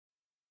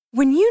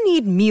When you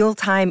need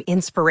mealtime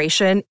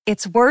inspiration,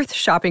 it's worth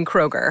shopping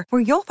Kroger,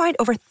 where you'll find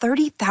over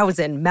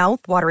 30,000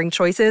 mouth-watering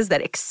choices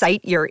that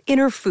excite your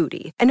inner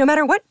foodie. And no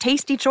matter what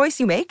tasty choice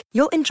you make,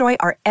 you'll enjoy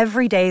our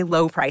everyday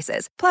low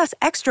prices, plus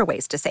extra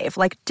ways to save,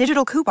 like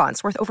digital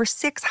coupons worth over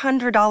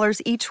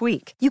 $600 each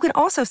week. You can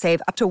also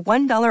save up to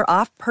 $1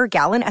 off per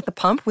gallon at the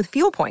pump with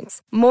fuel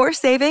points. More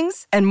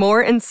savings and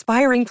more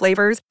inspiring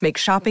flavors make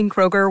shopping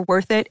Kroger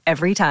worth it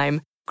every time.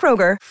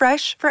 Kroger,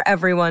 fresh for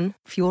everyone.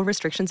 Fuel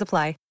restrictions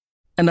apply.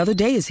 Another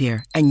day is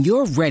here, and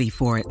you're ready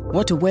for it.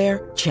 What to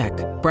wear? Check.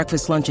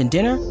 Breakfast, lunch, and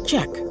dinner?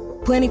 Check.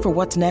 Planning for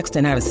what's next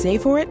and how to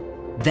save for it?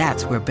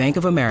 That's where Bank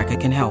of America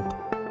can help.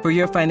 For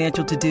your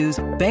financial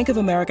to-dos, Bank of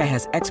America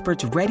has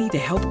experts ready to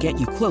help get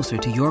you closer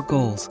to your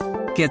goals.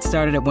 Get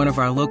started at one of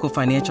our local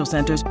financial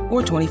centers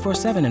or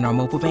 24/7 in our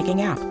mobile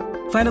banking app.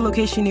 Find a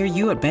location near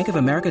you at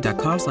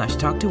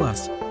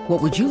bankofamerica.com/talktous.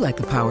 What would you like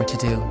the power to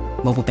do?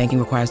 Mobile banking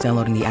requires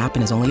downloading the app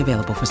and is only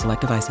available for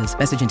select devices.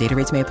 Message and data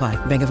rates may apply.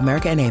 Bank of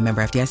America N.A.,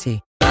 member FDIC.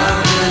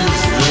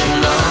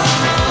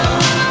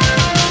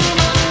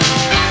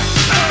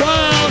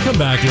 Welcome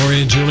back,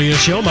 Lori and Julia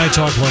Show, My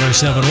Talk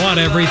 107.1,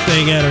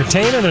 everything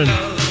entertainment. And,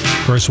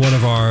 of course, one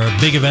of our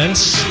big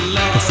events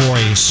before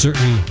a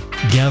certain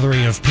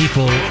gathering of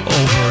people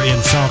over in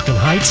Falcon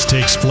Heights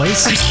takes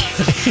place.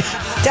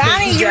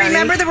 Donnie, you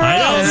remember the rules. I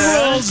know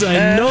the rules.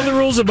 I know the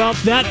rules about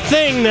that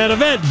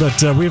event.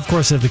 But we, of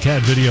course, have the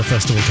Cat Video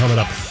Festival coming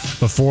up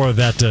before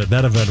that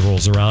event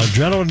rolls around.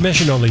 General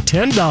admission only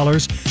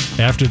 $10.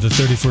 After the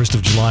 31st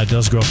of July, it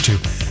does go up to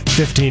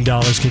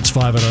 $15. Kids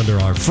 5 and under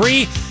are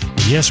free.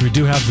 And yes, we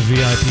do have the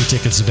VIP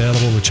tickets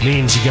available, which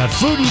means you got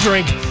food and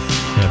drink.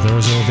 And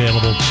those are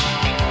available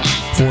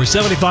for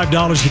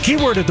 $75. The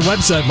keyword at the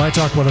website,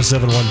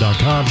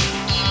 mytalk1071.com,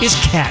 is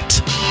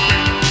cat.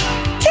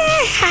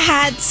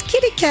 Cats,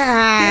 kitty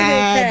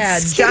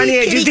cats. Donnie,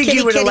 I do think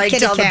you would have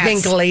liked all the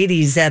pink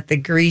ladies at the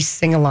Grease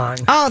sing-along.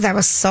 Oh, that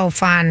was so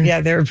fun. Yeah,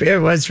 it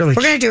was really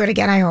We're going to do it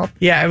again, I hope.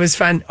 Yeah, it was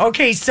fun.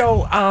 Okay,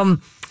 so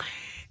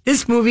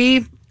this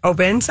movie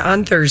opens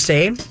on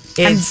Thursday.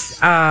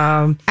 It's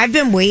I've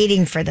been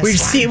waiting for this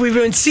We've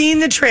been seeing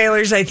the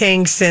trailers, I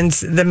think,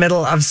 since the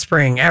middle of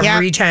spring.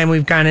 Every time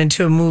we've gone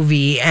into a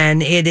movie,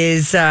 and it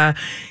is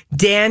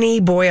Danny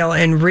Boyle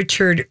and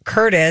Richard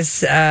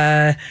Curtis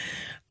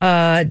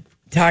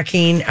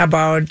talking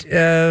about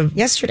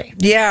yesterday.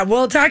 Yeah,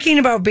 well, talking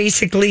about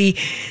basically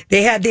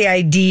they had the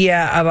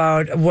idea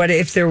about what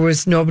if there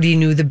was nobody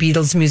knew the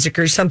Beatles music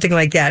or something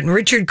like that. And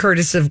Richard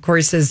Curtis, of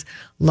course, is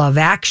Love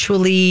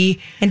Actually.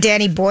 And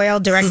Danny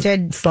Boyle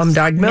directed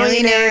Slumdog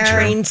Millionaire,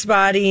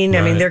 Trainspotting. Right.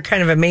 I mean, they're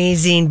kind of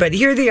amazing. But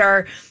here they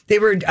are. They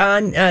were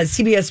on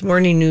CBS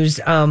Morning News.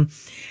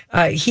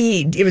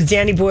 It was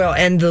Danny Boyle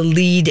and the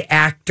lead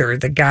actor,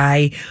 the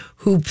guy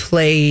who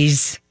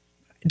plays...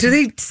 Do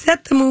they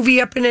set the movie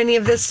up in any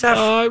of this stuff?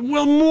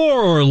 Well, more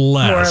or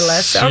less. More or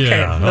less? Okay,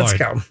 yeah, let's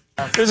go.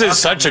 This is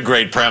such a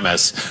great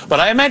premise. But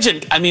I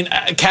imagine,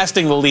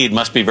 casting the lead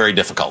must be very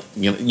difficult.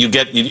 You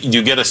get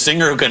a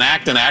singer who can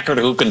act, an actor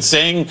who can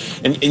sing,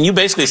 and you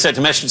basically said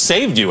Tamesh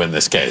saved you in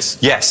this case.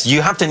 Yes,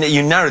 you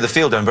narrow the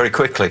field down very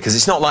quickly because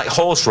it's not like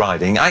horse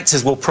riding.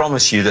 Actors will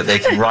promise you that they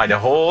can ride a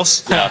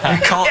horse. You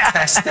can't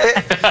test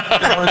it.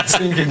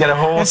 Until you can get a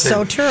horse. That's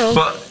so true.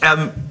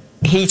 But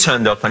he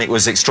turned up and it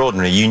was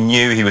extraordinary. You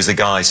knew he was the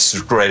guy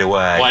straight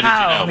away. Why did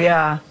you know?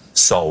 Yeah.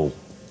 Soul.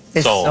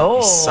 Soul.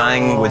 He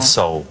sang with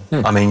soul.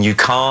 I mean, you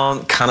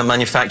can't kind of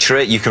manufacture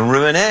it. You can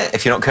ruin it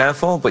if you're not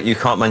careful, but you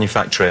can't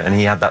manufacture it. And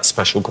he had that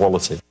special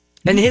quality.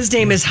 And his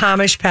name is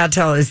Hamish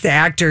Patel, is the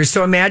actor.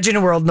 So imagine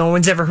a world no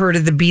one's ever heard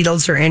of the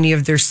Beatles or any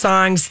of their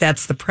songs.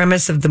 That's the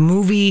premise of the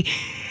movie.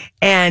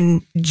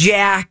 And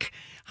Jack,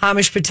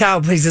 Hamish Patel,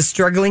 plays a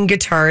struggling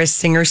guitarist,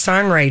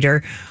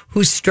 singer-songwriter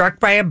who's struck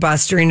by a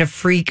bus during a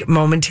freak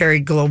momentary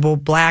global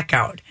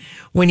blackout.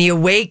 When he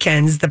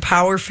awakens, the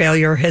power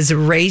failure has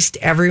erased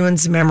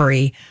everyone's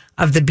memory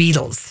of the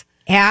Beatles.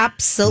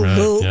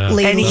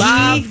 Absolutely. Right,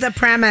 yeah. Love the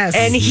premise.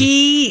 And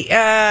he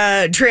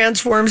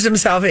transforms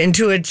himself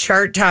into a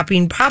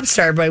chart-topping pop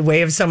star by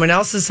way of someone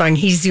else's song.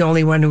 He's the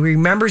only one who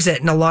remembers it.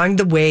 And along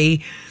the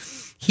way,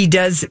 he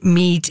does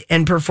meet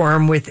and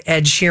perform with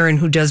Ed Sheeran,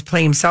 who does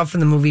play himself in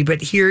the movie.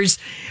 But here's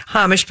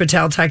Hamish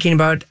Patel talking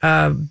about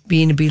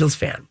being a Beatles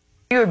fan.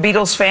 You were a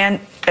Beatles fan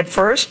at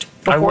first?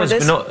 I was,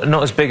 but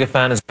not as big a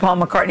fan as Paul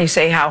McCartney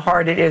say how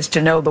hard it is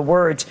to know the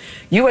words.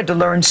 You had to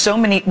learn so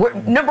many.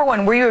 Number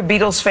one, were you a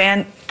Beatles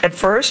fan at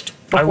first?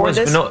 I was,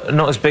 but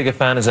not as big a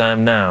fan as I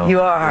am now. You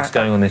are. What's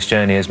going on this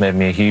journey has made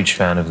me a huge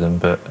fan of them,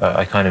 but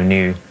I kind of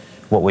knew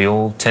what we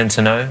all tend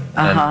to know,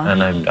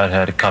 and I'd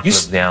heard a couple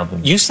of the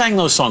albums. You sang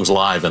those songs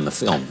live in the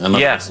film.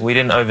 Yeah, we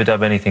didn't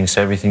overdub anything,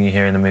 so everything you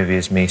hear in the movie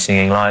is me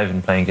singing live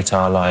and playing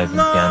guitar live and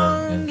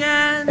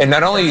piano. And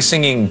not only are you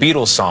singing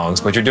Beatles songs,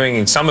 but you're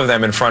doing some of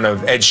them in front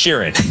of Ed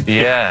Sheeran.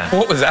 Yeah.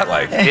 What was that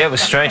like? Yeah, it was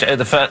strange.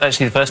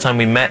 Actually, the first time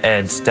we met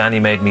Ed, Danny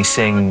made me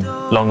sing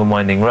Long and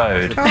Winding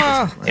Road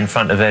in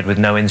front of Ed with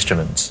no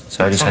instruments.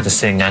 So I just had to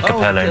sing a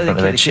cappella in front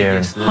of Ed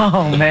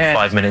Sheeran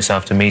 5 minutes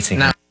after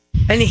meeting him.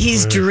 And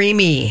he's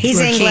dreamy. He's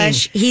looking.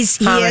 English.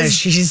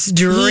 He's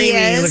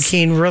dreamy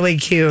looking, really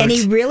cute. And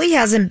he really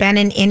hasn't been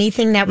in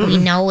anything that we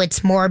know.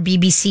 It's more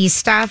BBC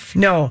stuff.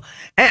 No.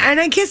 And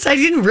I guess I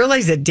didn't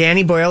realize that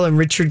Danny Boyle and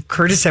Richard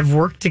Curtis have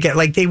worked together.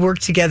 Like they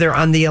worked together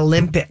on the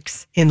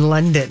Olympics in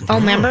London. Oh,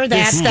 remember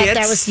that? The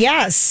That was,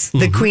 yes.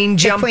 The Queen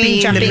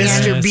jumping, the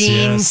Mr. Yes,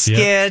 Bean yes,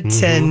 skit,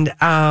 yep.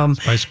 and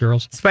Spice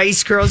Girls.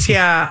 Spice Girls,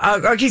 yeah.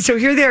 Okay, so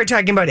here they are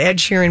talking about Ed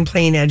Sheeran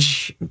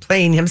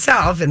playing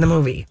himself in the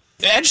movie.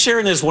 Ed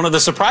Sheeran is one of the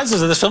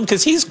surprises of this film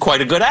because he's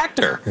quite a good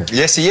actor.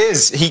 Yes, he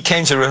is. He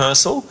came to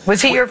rehearsal.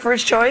 Was he your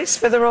first choice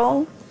for the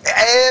role?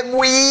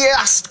 We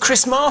asked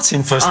Chris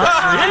Martin first.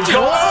 Wow.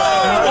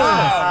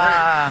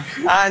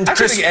 And I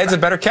think Ed's a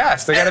better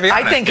cast. They got to be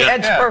honest. I think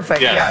Ed's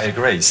perfect. Yeah, I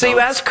agree. So you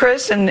asked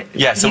Chris, and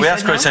so we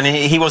asked Chris, and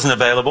he wasn't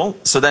available.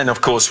 So then,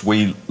 of course,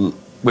 we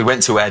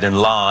went to Ed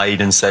and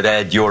lied and said,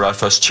 Ed, you're our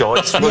first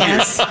choice.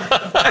 Yes.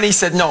 And he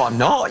said, no, I'm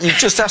not. You've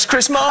just asked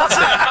Chris Martin.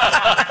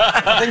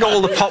 I think all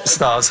the pop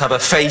stars have a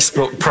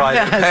Facebook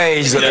private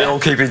page that they all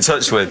keep in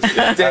touch with.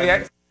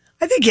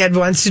 I think Ed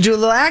wants to do a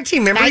little acting.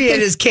 Remember he had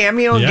his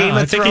cameo in Game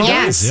of Thrones?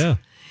 Yes. Yeah.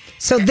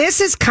 So this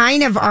has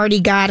kind of already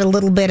got a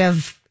little bit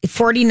of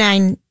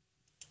 49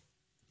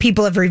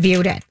 people have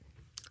reviewed it.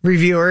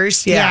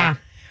 Reviewers, yeah.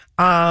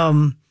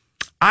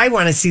 I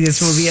want to see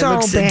this movie. So it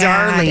looks bad.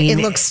 darling. It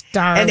looks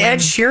darling. And Ed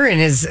Sheeran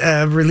is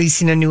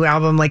releasing a new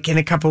album like in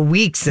a couple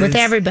weeks. With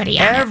everybody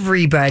on it.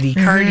 Everybody.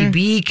 Cardi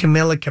B,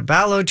 Camila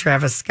Cabello,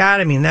 Travis Scott.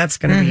 I mean, that's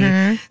going to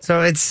be...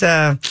 So it's...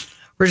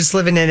 we're just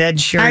living in Ed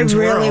Sheeran's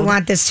world. I really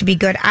want this to be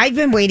good. I've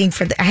been waiting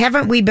for...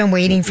 Haven't we been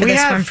waiting for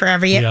this one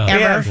forever yet?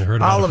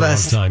 Ever? All of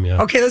us.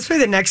 Okay, let's play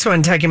the next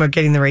one, talking about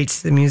getting the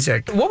rights to the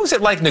music. What was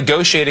it like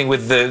negotiating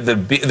with the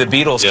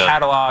Beatles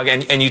catalog?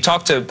 And you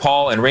talked to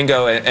Paul and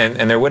Ringo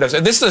and their widows.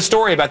 This is a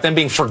story about them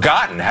being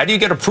forgotten. How do you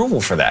get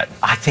approval for that?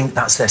 I think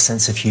that's their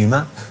sense of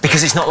humour.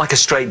 Because it's not like a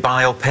straight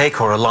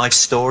biopic or a life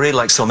story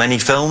like so many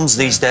films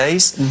these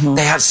days.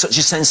 They had such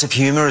a sense of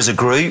humour as a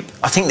group.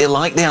 I think they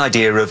like the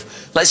idea of,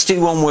 let's do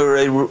one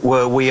where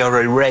we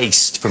are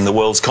erased from the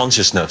world's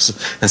consciousness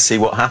and see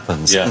what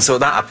happens. And so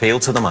that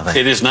appealed to them, I think.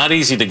 It is not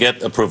easy to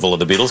get approval of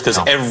the Beatles because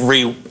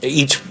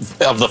each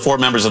of the 4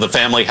 members of the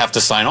family have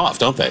to sign off,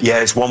 don't they?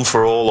 Yeah, it's one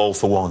for all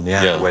for one,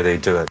 the way they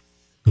do it.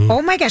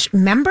 Oh my gosh,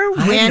 remember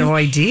when... I had no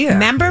idea.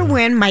 Remember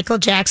when Michael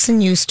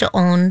Jackson used to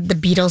own the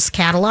Beatles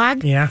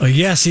catalog? Yeah.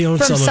 Yes, he owned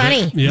From some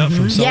Sonny. of it. Yeah,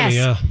 from Sonny,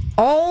 Yes.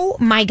 Oh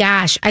my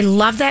gosh, I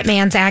love that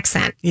man's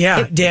accent.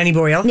 Yeah, Danny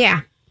Boyle. Yeah.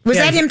 Was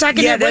that him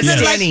talking? Yeah, was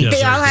that's it Danny. like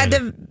they all had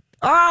to...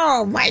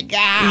 Oh my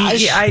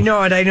gosh. Yeah, I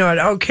know it.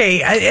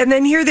 Okay. And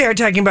then here they are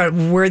talking about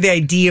where the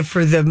idea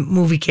for the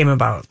movie came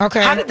about.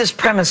 Okay. How did this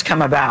premise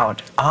come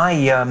about?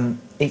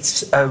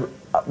 It's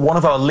one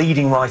of our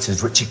leading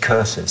writers, Richard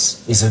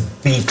Curtis, is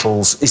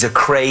a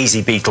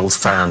crazy Beatles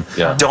fan.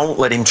 Don't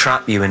let him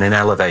trap you in an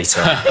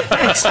elevator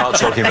and start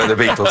talking about the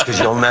Beatles because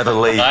you'll never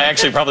leave. I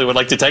actually probably would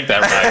like to take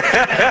that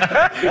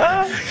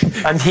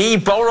ride. And he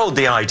borrowed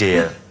the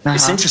idea.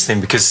 It's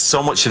interesting because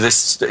so much of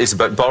this is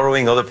about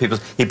borrowing other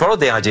people's... He borrowed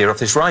the idea off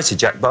this writer,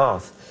 Jack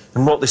Barth,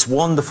 and wrote this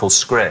wonderful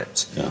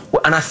script.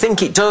 And I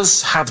think it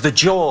does have the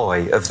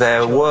joy of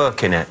their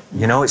work in it.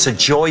 You know, it's a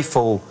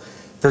joyful...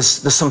 There's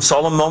some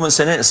solemn moments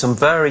in it and some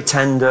very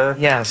tender,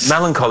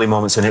 melancholy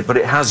moments in it, but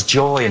it has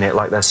joy in it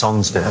like their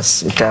songs do.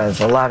 Yes, it does.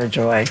 A lot of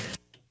joy.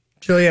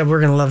 Julia, we're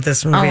going to love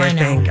this movie, I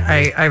think.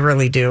 I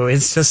really do.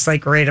 It's just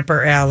like right up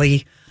our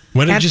alley.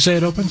 When did you say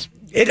it opens?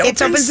 It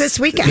opens this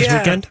weekend. This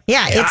weekend?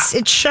 Yeah,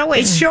 it's showing.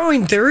 It's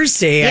showing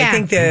Thursday. Yeah.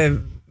 I think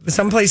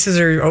some places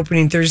are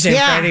opening Thursday and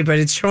Friday, but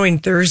it's showing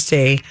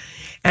Thursday.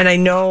 And I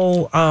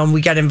know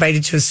we got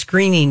invited to a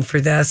screening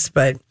for this,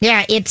 but...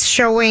 Yeah, it's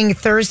showing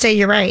Thursday,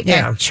 you're right.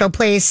 Yeah. At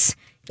Showplace,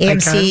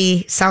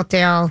 AMC,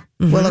 Southdale,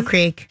 Willow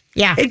Creek.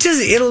 Yeah.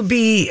 It'll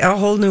be a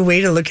whole new way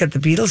to look at the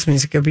Beatles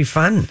music. It'll be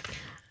fun.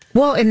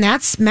 Well, and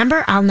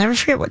remember, I'll never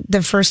forget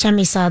the first time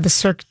we saw the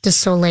Cirque du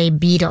Soleil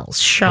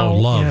Beatles show. Oh,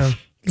 Love.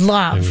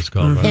 Yeah. I think it's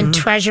called, right? In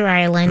Treasure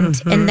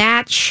Island. And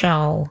that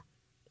show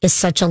is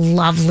such a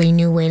lovely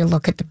new way to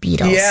look at the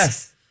Beatles.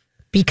 Yes.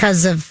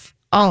 Because of,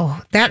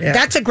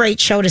 that's a great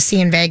show to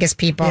see in Vegas,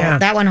 people. Yeah.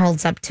 That one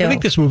holds up, too. I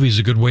think this movie is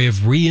a good way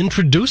of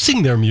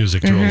reintroducing their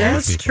music to a lot of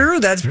That's people. true.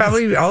 That's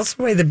probably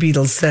also why the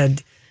Beatles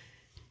said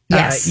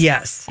Yes.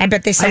 yes. I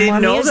bet they I sang didn't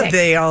more know music. that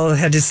they all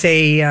had to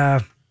say,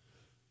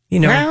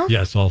 Well,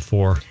 Yes, all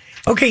 4.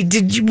 Okay,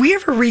 did we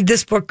ever read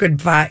this book,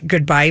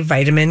 Goodbye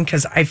Vitamin?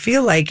 Because I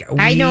feel like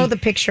I know the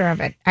picture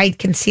of it. I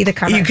can see the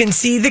cover. You can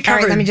see the All cover.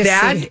 right, let me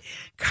just see.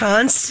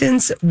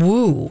 Constance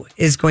Wu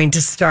is going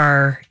to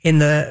star in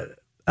the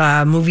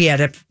movie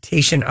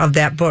adaptation of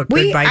that book,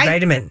 Goodbye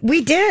Vitamin.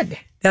 We did.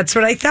 That's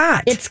what I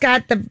thought. It's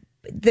got the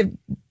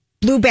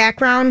blue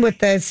background with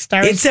the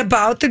stars. It's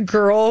about the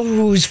girl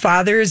whose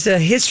father is a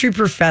history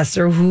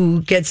professor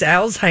who gets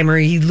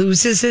Alzheimer. He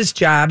loses his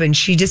job and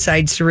she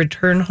decides to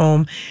return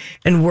home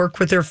and work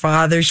with her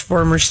father's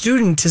former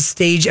student to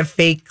stage a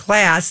fake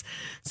class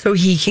so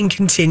he can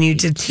continue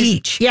to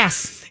teach.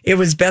 Yes. It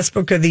was best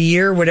book of the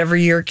year, whatever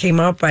year it came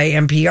out by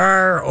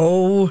NPR.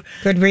 Oh,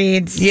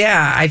 Goodreads.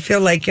 Yeah, I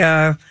feel like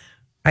I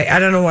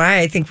don't know why.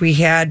 I think we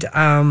had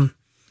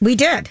we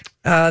did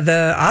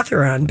the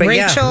author on, but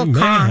Rachel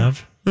Kong.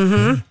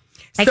 Mm-hmm.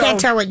 I can't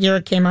tell what year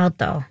it came out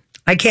though.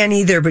 I can't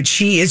either, but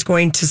she is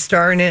going to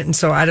star in it, and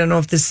so I don't know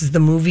if this is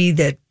the movie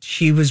that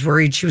she was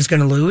worried she was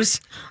going to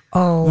lose.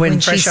 Oh, when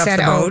she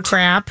said, "Oh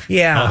crap!"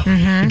 Yeah,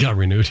 It got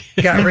renewed.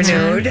 Got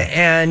renewed,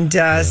 and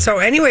so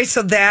anyway,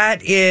 so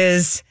that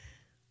is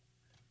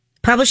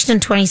published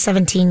in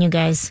 2017. You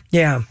guys,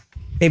 yeah,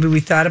 maybe we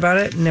thought about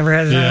it and never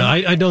had it. Yeah,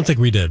 on. I don't think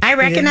we did. I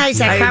recognize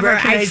that cover.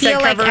 I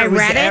feel like I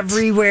read it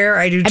everywhere.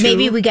 I do too.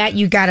 Maybe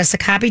you got us a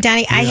copy,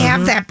 Donnie. I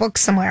have that book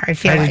somewhere. I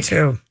feel I like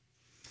do too.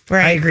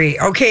 Right. I agree.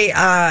 Okay,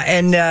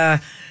 and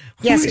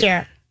yes,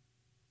 Jared.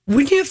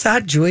 Wouldn't you have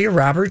thought Julia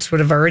Roberts would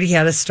have already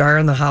had a star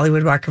on the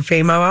Hollywood Walk of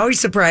Fame? I'm always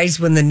surprised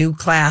when the new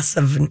class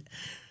of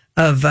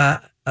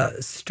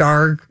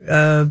star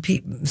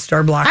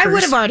blockers. I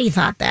would have already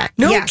thought that.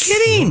 No yes.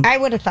 kidding. I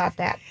would have thought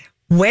that.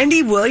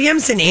 Wendy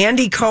Williams and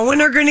Andy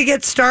Cohen are going to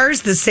get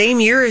stars the same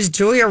year as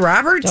Julia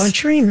Roberts.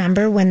 Don't you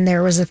remember when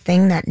there was a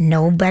thing that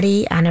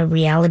nobody on a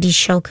reality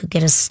show could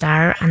get a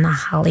star on the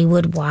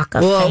Hollywood Walk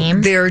of Fame?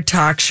 Well, they're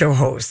talk show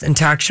hosts, and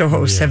talk show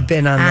hosts have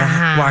been on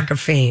the Walk of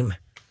Fame.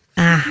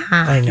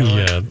 I know.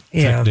 Yeah,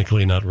 Yeah.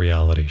 technically not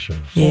reality shows.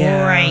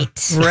 Yeah.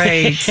 Right.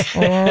 Right.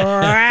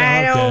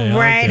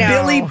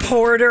 Billy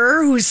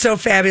Porter, who's so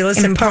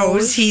fabulous in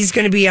Pose, he's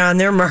going to be on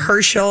there.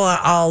 Mahershala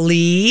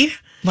Ali.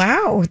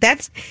 Wow,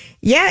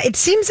 it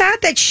seems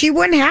odd that she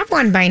wouldn't have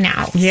one by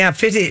now. Yeah,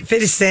 50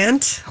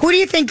 Cent. Who do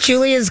you think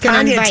Julia's going to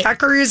Tanya invite?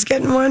 Tucker is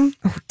getting one.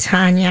 Oh,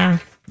 Tanya.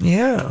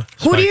 Yeah.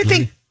 Who do you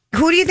think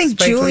Spike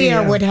Julia Lee,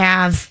 yeah. would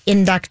have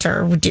induct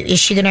her? Is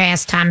she going to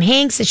ask Tom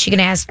Hanks? Is she going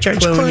to ask George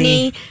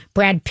Clooney?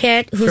 Brad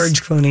Pitt?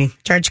 George Clooney.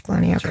 George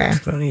Clooney, okay.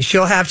 George Clooney.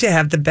 She'll have to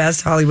have the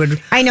best Hollywood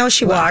I know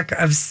she Walk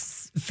of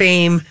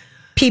Fame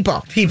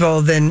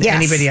people than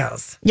anybody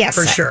else. Yes.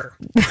 For sure.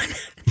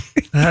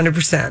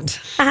 100%.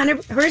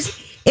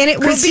 And it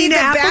will Christina be the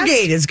Applegate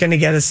best. is going to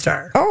get a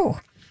star. Oh,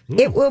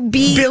 it will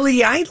be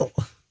Billy Idol.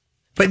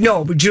 But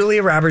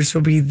Julia Roberts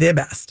will be the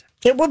best.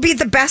 It will be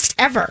the best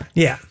ever.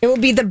 Yeah. It will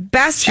be the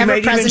best She ever might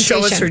even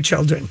presentation. show us her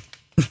children.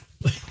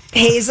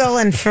 Hazel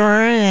and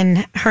Fern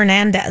and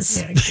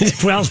Hernandez.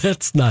 Well,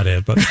 that's not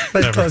it, but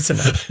close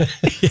enough.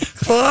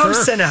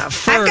 Close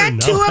enough. I've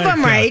got two of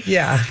them right.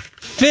 Yeah.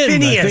 Finn.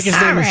 Phineas. I think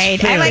his name All is right.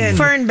 Finn. I like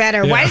Fern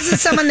better. Yeah. Why doesn't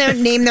someone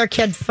name their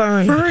kid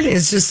Fern? Fern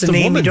is just a It's a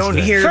name you woman's don't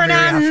name. hear very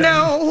often.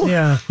 Fernando.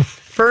 Yeah.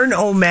 Fern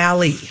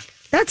O'Malley.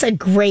 That's a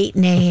great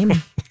name.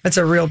 That's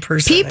a real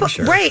person. People, I'm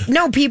sure. right?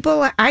 No,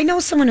 people. I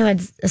know someone who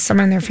had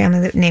someone in their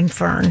family that named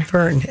Fern.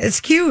 Fern. It's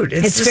cute.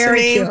 It's just very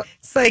a name. cute.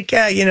 It's like,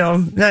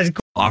 not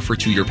offer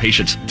to your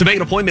patients. To make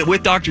an appointment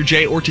with Dr.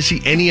 J or to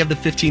see any of the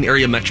 15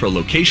 area metro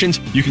locations,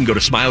 you can go to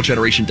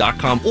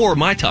smilegeneration.com or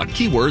my talk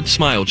keyword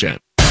SmileGen.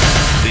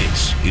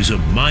 This is a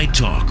My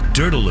Talk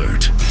Dirt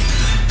Alert.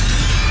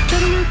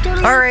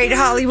 All right,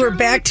 Holly, we're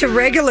back to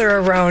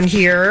regular around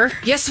here.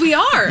 Yes, we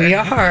are. We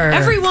are.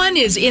 Everyone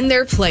is in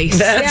their place.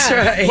 That's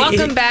right.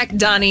 Welcome back,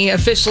 Donnie.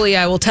 Officially,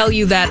 I will tell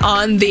you that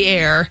on the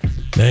air.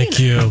 Thank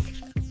you.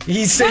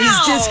 He's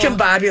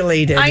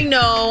discombobulated. I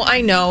know.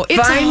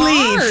 It's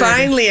hard.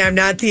 Finally, I'm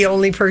not the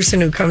only person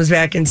who comes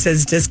back and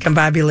says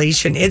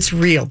discombobulation. It's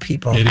real,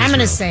 people. It is I'm going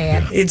to real. say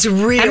it. It's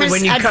real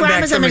when you I come back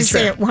promise from I'm a going to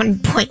say trip. it one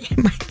point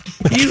in my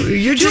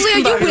You're Julia,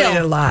 you discombobulated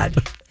will. a lot.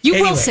 You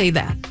Anyway, will say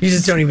that. You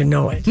just don't even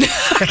know it.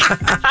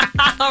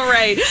 All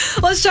right.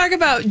 Let's talk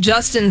about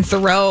Justin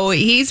Theroux.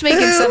 He's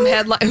making some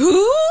headline.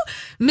 Who?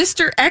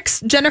 Mr.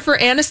 X Jennifer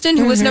Aniston,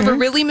 who was never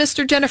really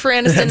Mr. Jennifer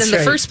Aniston That's in the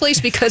right. first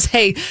place, because,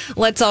 hey,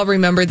 let's all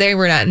remember they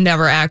were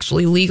never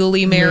actually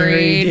legally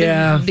married.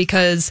 Yeah.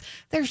 Because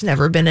there's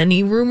never been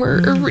any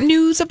rumor or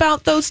news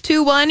about those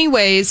two. Well,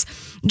 anyways,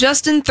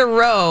 Justin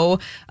Theroux,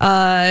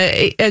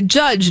 a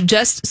judge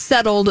just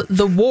settled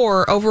the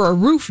war over a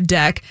roof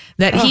deck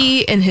that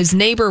he and his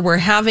neighbor were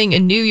having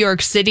in New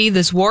York City.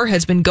 This war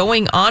has been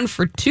going on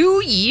for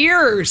 2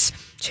 years.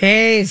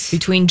 Jeez.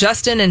 Between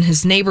Justin and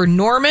his neighbor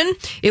Norman.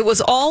 It was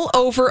all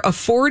over a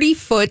 40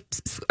 square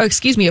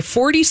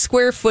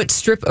foot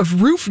strip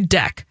of roof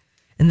deck.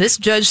 And this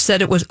judge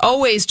said it was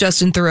always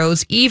Justin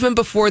Theroux's even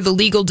before the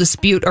legal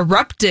dispute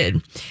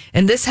erupted.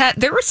 And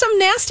there was some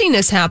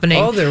nastiness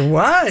happening. Oh, there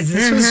was.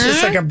 This was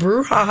just like a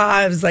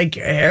brouhaha. It was like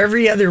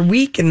every other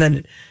week and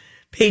then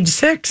Page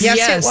 6.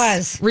 Yes, it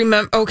was.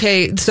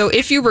 Okay, so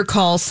if you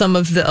recall some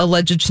of the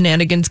alleged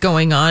shenanigans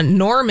going on,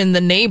 Norman,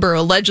 the neighbor,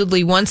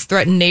 allegedly once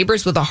threatened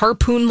neighbors with a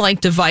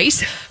harpoon-like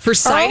device for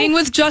siding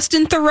with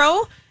Justin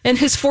Theroux and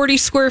his 40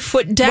 square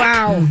foot deck.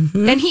 Wow.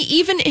 And he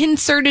even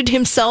inserted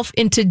himself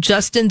into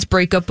Justin's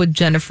breakup with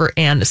Jennifer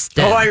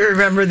Aniston. Oh, I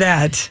remember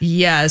that.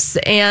 Yes.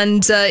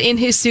 And in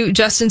his suit,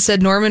 Justin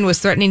said Norman was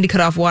threatening to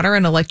cut off water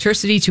and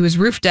electricity to his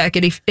roof deck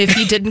if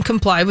he didn't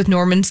comply with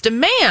Norman's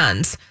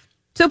demands.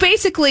 So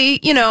basically,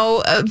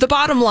 the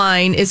bottom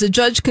line is a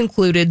judge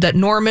concluded that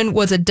Norman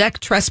was a deck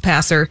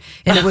trespasser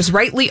and it was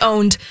rightly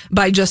owned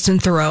by Justin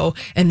Theroux.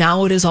 And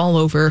now it is all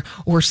over,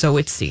 or so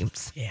it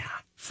seems. Yeah.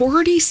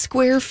 40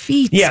 square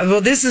feet. Yeah,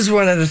 well, this is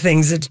one of the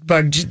things that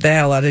bugged the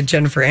hell out of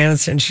Jennifer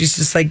Aniston. She's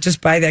just like, just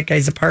buy that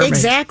guy's apartment.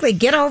 Exactly.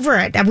 Get over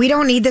it. We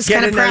don't need this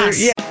kind of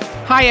press. Yeah.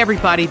 Hi,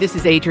 everybody. This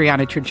is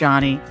Adriana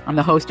Trajani. I'm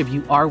the host of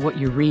You Are What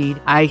You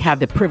Read. I have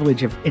the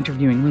privilege of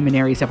interviewing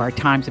luminaries of our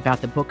times about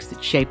the books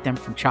that shaped them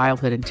from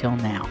childhood until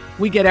now.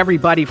 We get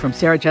everybody from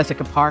Sarah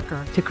Jessica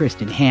Parker to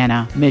Kristen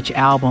Hanna, Mitch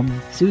Albom,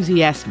 Susie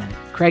Essman,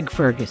 Craig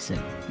Ferguson,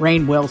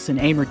 Rainn Wilson,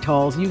 Amor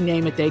Tolls, you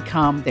name it, they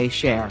come, they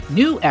share.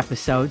 New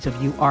episodes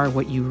of You Are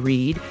What You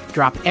Read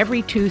drop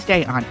every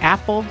Tuesday on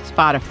Apple,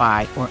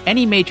 Spotify, or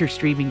any major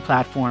streaming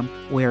platform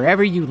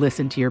wherever you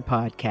listen to your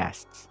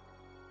podcasts.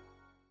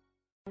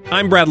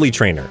 I'm Bradley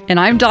Trainer. And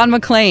I'm Don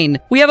McClain.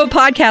 We have a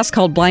podcast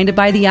called Blinded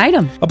by the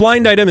Item. A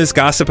blind item is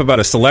gossip about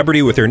a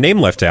celebrity with their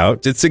name left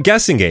out. It's a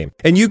guessing game,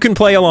 and you can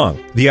play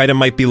along. The item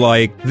might be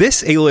like,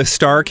 this A-list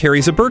star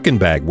carries a Birkin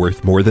bag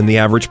worth more than the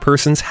average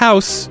person's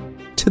house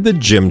to the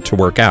gym to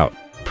work out.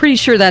 Pretty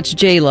sure that's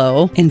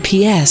J-Lo. And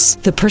P.S.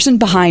 the person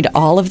behind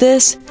all of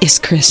this is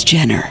Kris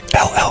Jenner,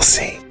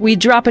 LLC. We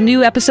drop a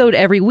new episode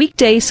every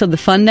weekday so the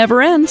fun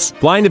never ends.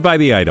 Blinded by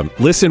the Item.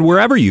 Listen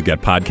wherever you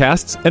get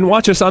podcasts and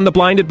watch us on the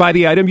Blinded by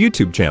the Item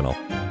YouTube channel.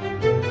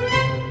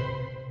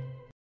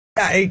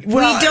 We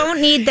don't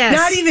need this.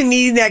 Not even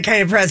needing that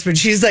kind of press, but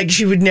she's like,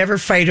 she would never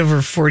fight over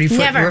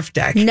 40-foot roof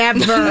deck.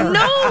 Never.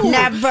 No.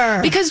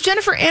 Never. Because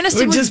Jennifer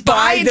Aniston would just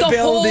buy the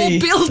whole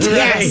building. building.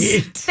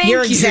 Right. Thank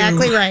You're you.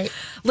 exactly right.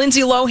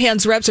 Lindsay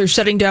Lohan's reps are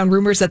shutting down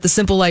rumors that the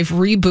Simple Life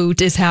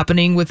reboot is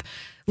happening with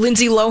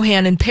Lindsay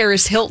Lohan and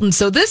Paris Hilton.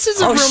 So this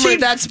is a rumor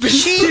that's been...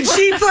 Did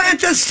she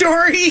plant the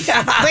story?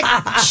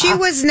 But she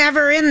was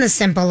never in the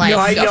Simple Life. No,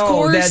 I know. Of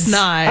course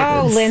not.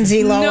 Oh,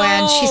 Lindsay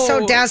Lohan. No. She's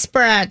so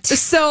desperate.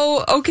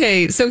 So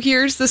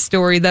here's the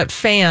story that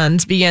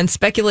fans began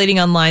speculating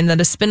online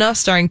that a spinoff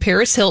starring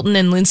Paris Hilton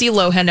and Lindsay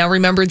Lohan. Now,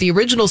 remember, the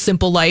original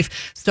Simple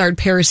Life starred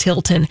Paris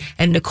Hilton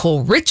and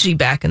Nicole Richie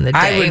back in the day.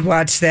 I would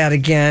watch that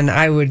again.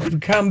 I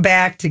would come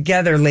back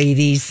together,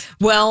 ladies.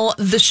 Well,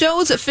 the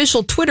show's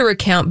official Twitter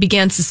account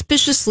began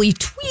suspiciously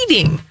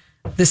tweeting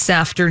this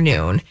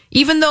afternoon.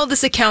 Even though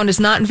this account is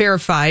not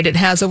verified, it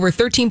has over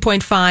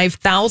 13.5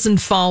 thousand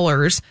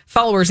followers,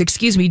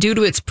 due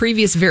to its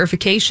previous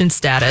verification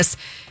status.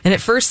 And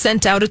it first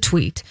sent out a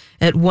tweet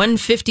at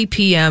 1:50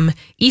 p.m.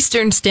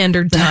 Eastern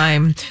Standard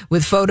Time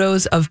with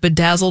photos of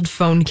bedazzled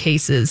phone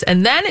cases.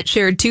 And then it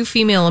shared two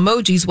female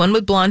emojis, one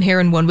with blonde hair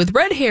and one with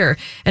red hair,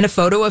 and a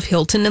photo of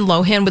Hilton and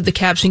Lohan with the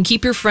caption,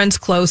 "Keep your friends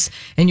close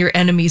and your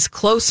enemies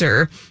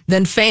closer."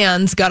 Then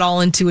fans got all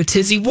into a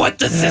tizzy. What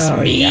does this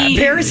mean?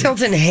 Yeah. Paris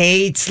Hilton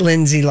hates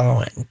Lindsay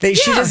Lohan.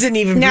 She doesn't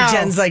even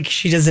pretend like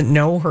she doesn't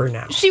know her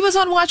now. She was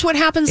on Watch What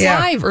Happens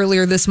Live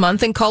earlier this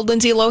month and called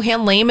Lindsay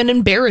Lohan lame and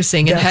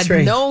embarrassing and had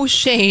no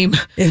shame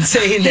in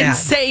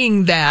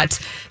saying that.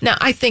 Now,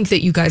 I think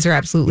that you guys are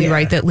absolutely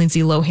right that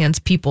Lindsay Lohan's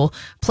people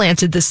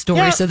planted this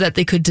story so that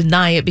they could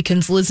deny it,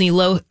 because Lindsay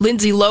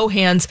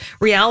Lohan's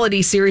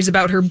reality series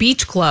about her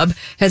beach club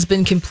has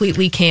been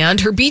completely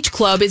canned. Her beach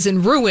club is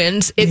in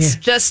ruins. It's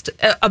just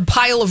a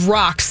pile of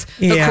rocks,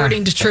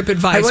 according to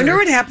TripAdvisor. I wonder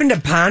what happened to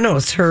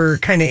Panos, her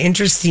kind of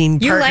interesting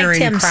partner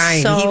in crime.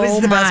 He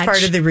was the best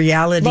part of the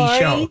reality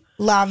show.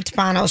 Loved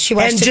Panos. She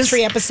watched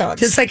 3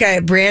 episodes. Just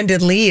like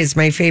Brandon Lee is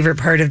my favorite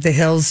part of The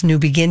Hills New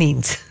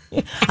Beginnings.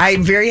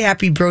 I'm very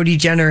happy Brody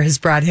Jenner has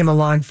brought him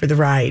along for the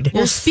ride.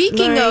 Well,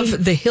 speaking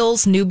of The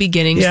Hills New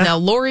Beginnings, now,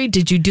 Lori,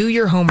 did you do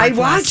your homework I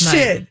watched last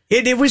night?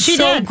 it. It was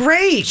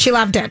great. She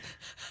loved it.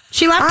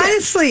 She loved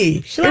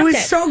Honestly, it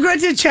was so good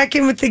to check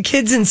in with the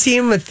kids and see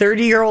them with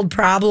 30-year-old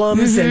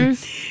problems. And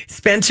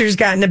Spencer's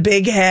gotten a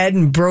big head,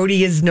 and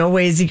Brody is no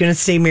way is he going to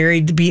stay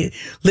married to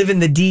living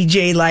the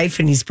DJ life.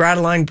 And he's brought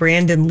along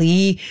Brandon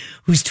Lee,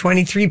 who's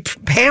 23.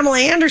 Pamela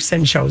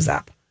Anderson shows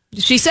up.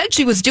 She said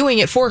she was doing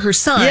it for her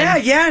son.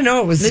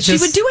 No, it was that she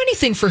would do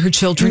anything for her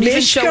children. Even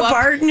Mishka show up.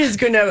 Barton is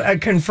going to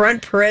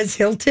confront Perez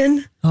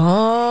Hilton.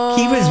 Oh,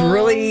 he was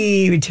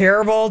really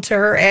terrible to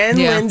her and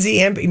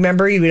Lindsay. And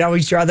remember, he would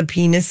always draw the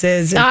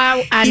penises.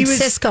 And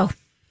Cisco.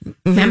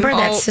 Remember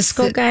that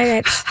Cisco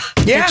guy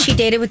that she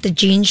dated with the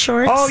jean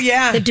shorts? Oh,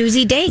 yeah. The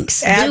Doozy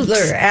Dakes.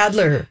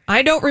 Adler.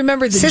 I don't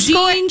remember the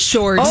jean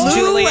shorts, Lou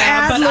Julia,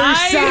 Adler's but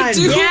I son.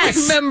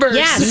 do remember.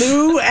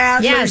 Lou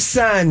Adler's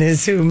son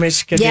is who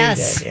Mishka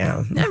dated.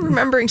 Yeah. I'm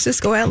remembering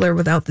Cisco Adler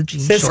without the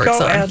jean Cisco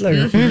shorts on.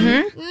 Adler.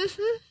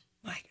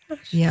 My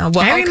gosh. Yeah,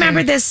 well, I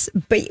remember this,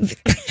 but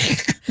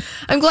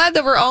I'm glad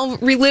that we're all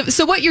reliving.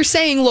 So what you're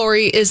saying,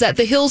 Lori, is that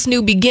The Hills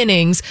New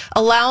Beginnings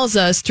allows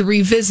us to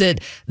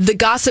revisit the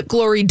gossip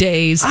glory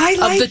days of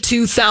the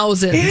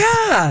 2000s.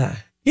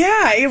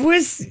 Yeah, it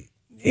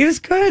was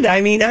good.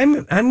 I mean,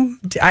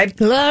 I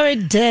glory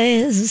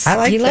days. I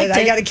liked it.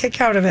 I got a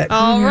kick out of it.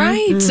 All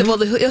right. Well,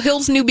 The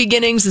Hills New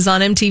Beginnings is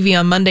on MTV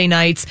on Monday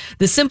nights.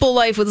 The Simple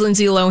Life with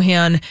Lindsay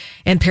Lohan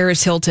and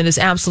Paris Hilton is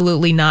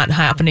absolutely not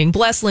happening.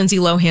 Bless Lindsay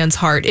Lohan's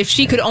heart. If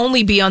she could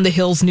only be on The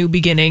Hills New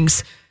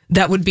Beginnings,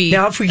 That would be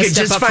now if we could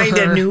just find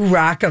a new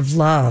rock of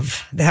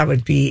love, that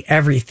would be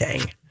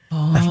everything.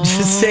 Oh. I'm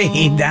just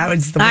saying that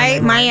was the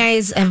one. My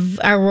eyes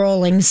are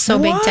rolling so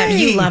big time.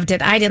 You loved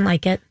it. I didn't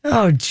like it.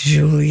 Oh,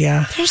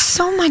 Julia. There's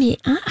so many.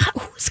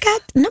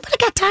 Nobody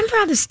got time for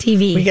all this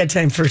TV. We got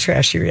time for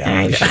trashy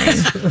reality.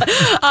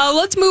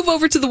 Let's move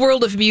over to the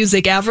world of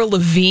music. Avril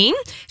Lavigne.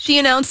 She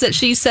announced that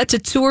she's set to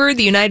tour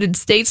the United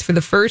States for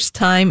the first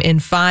time in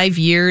 5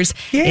 years.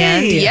 Yay.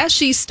 And yes,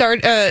 she's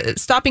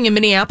stopping in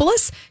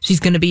Minneapolis. She's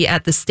going to be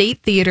at the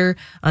State Theater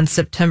on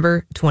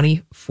September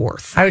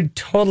 24th. I would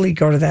totally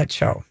go to that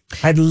show.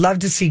 I'd love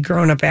to see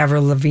grown-up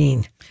Avril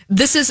Lavigne.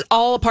 This is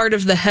all a part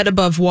of the Head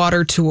Above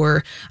Water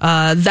tour.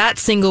 That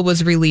single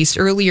was released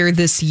earlier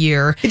this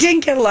year. It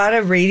didn't get a lot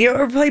of radio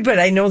airplay, but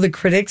I know the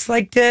critics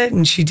liked it,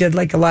 and she did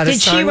like a lot of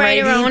songwriting. Did she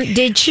write her own?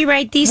 Did she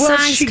write these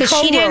songs? She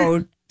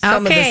co-wrote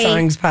some of the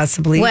songs,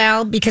 possibly.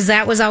 Well, because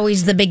that was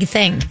always the big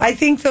thing. I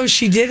think, though,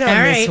 she did on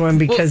this one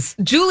because...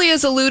 Well,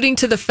 Julia's alluding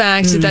to the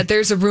fact that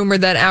there's a rumor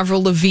that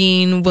Avril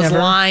Lavigne was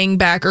lying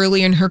back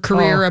early in her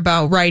career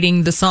about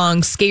writing the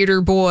song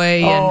Skater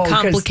Boy and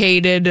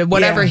Complicated,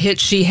 whatever hit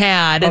she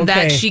had, and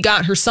that she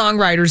got her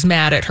songwriters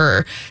mad at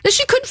her. Now,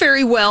 she could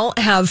very well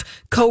have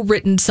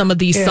co-written some of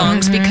these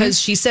songs because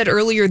she said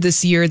earlier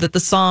this year that the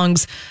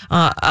songs,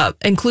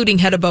 including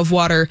Head Above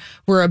Water,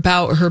 were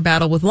about her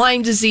battle with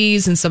Lyme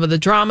disease and some of the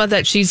drama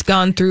that she's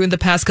gone through in the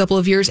past couple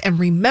of years. And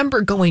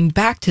remember going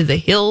back to the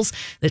hills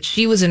that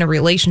she was in a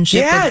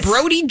relationship with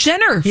Brody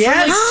Jenner for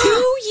like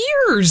 2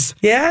 years.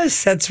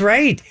 Yes, that's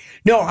right.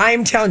 No,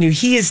 I'm telling you,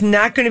 he is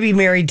not going to be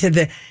married to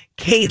the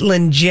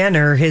Caitlyn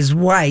Jenner, his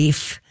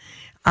wife.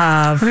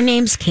 Her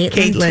name's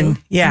Caitlyn.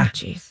 Yeah. Oh,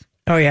 jeez.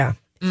 Oh, yeah.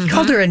 He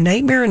called her a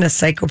nightmare and a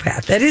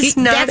psychopath. That is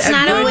That's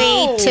not a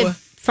way to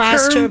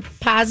foster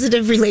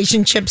positive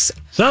relationships.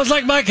 Sounds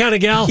like my kind of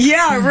gal.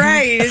 Yeah,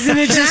 right. Isn't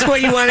it just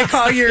what you want to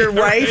call your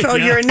wife? Oh,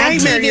 you're a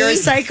nightmare. You're a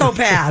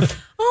psychopath.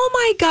 Oh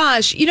my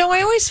gosh. You know,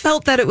 I always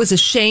felt that it was a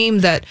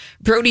shame that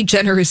Brody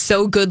Jenner is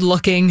so good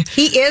looking.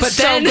 He is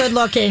so good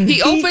looking.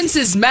 He opens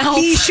his mouth.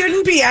 He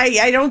shouldn't be.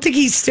 I don't think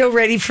he's still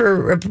ready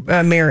for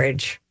a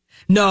marriage.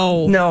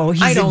 No,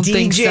 he's I don't a DJ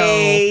think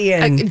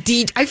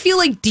so. I feel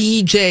like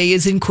DJ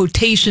is in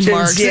quotation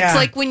marks. Yeah. It's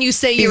like when you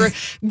say you're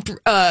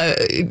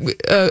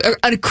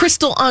a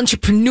crystal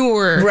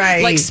entrepreneur,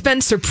 right? Like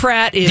Spencer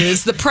Pratt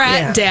is the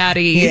Pratt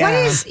daddy. Yeah.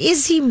 What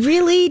is he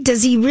really?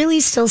 Does he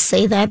really still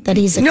say that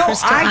he's a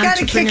crystal entrepreneur? I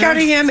got a kick out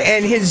of him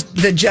and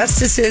the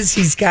justices.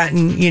 He's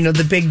gotten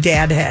the big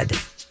dad head.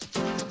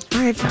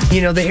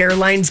 The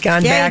hairline's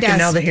gone back, and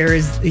now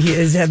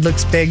his head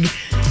looks big.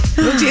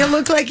 It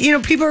looked like,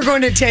 people are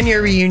going to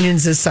 10-year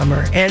reunions this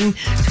summer and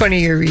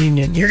 20-year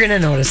reunion. You're going to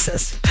notice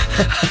this.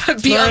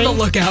 Be on the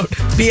lookout.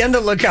 Be on the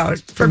lookout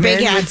for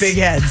big men heads. with big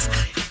heads.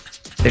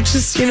 It's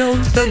just,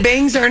 the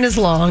bangs aren't as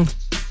long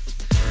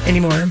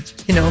anymore,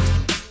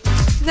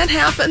 That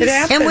happens. It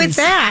happens. And with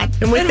that,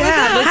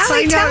 let's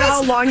find out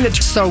how long the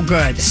so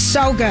good.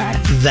 So good.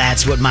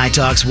 That's what My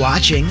Talk's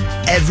watching.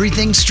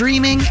 Everything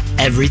streaming,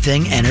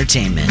 everything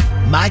entertainment.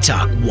 My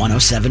Talk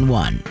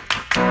 1071.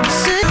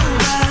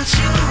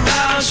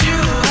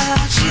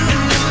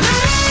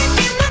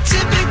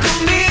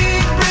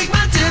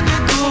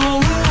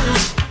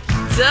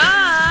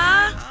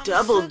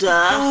 Double duh.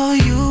 Oh,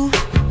 you.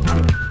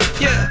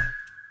 Yeah.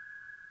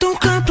 Don't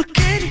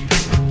complicate it.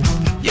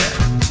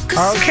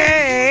 Yeah.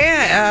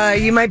 Okay.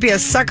 You might be a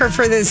sucker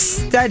for this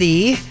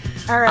study.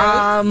 All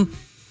right.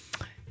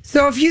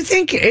 So if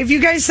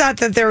you guys thought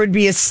that there would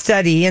be a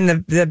study and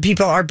the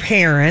people are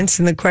parents,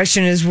 and the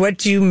question is, what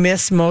do you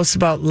miss most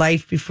about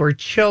life before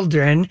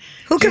children?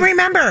 Who can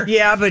remember?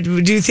 Yeah, but do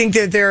you think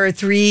that there are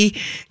 3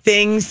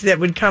 things that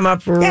would come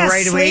up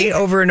right away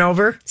over and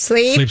over?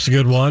 Sleep's a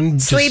good one.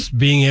 Sleep. Just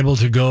being able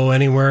to go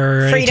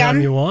anywhere anytime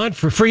you want.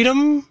 For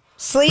freedom.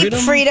 Sleep,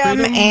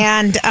 freedom,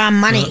 and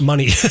money.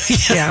 Money.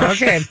 Yeah,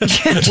 okay.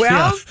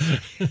 Well,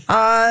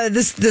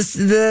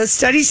 the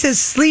study says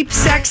sleep,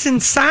 sex,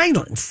 and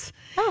silence.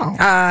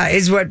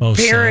 Is what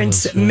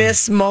parents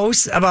miss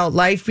most about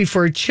life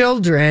before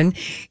children,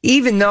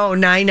 even though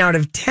 9 out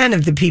of 10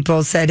 of the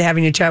people said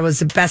having a child was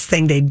the best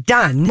thing they'd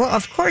done. Well,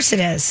 of course it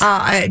is.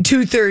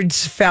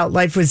 2/3 felt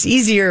life was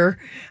easier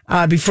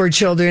before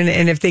children,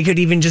 and if they could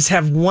even just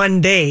have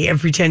one day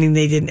of pretending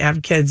they didn't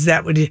have kids,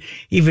 that would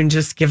even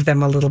just give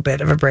them a little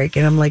bit of a break.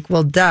 And I'm like,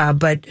 well, duh.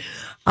 But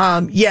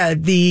those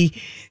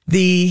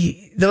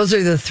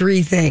are the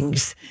 3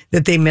 things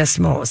that they miss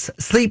most: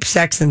 sleep,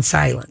 sex, and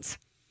silence.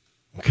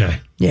 Okay.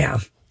 Yeah.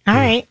 All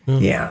right.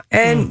 Yeah.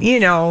 And,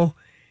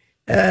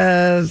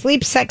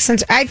 sleep, sex,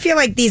 and... I feel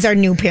like these are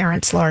new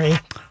parents, Lori.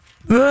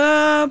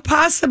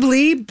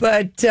 Possibly,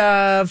 but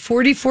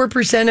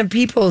 44% of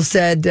people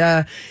said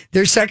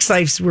their sex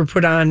lives were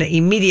put on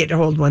immediate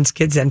hold once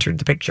kids entered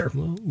the picture.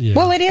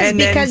 Well, it is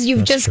because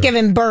you've just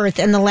given birth,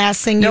 and the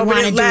last thing you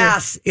want to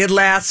do... It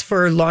lasts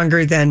for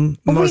longer than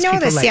most people. We know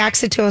this, the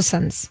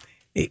oxytocins.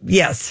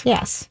 Yes.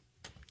 Yes.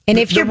 And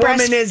if your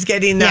woman is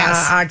getting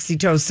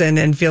oxytocin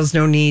and feels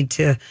no need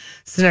to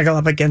snuggle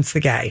up against the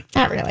guy.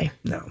 Not really.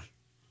 No.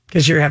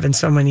 Because you're having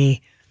so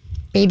many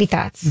Baby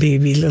thoughts.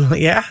 Baby little,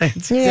 yeah.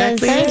 It's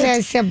exactly it.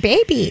 It's a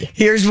baby.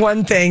 Here's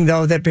one thing,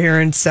 though, that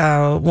parents,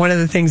 one of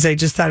the things I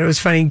just thought it was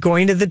funny,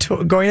 going to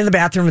the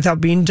bathroom without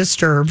being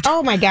disturbed.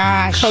 Oh, my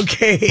gosh.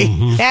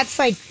 Okay. That's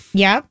like,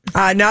 yep.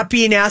 Not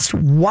being asked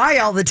why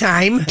all the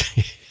time.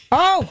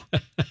 Oh,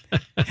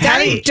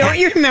 don't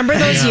you remember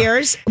those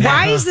years?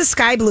 Why is the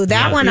sky blue?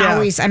 That one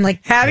always, I'm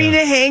like. Having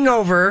a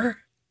hangover.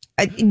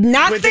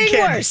 Nothing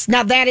worse.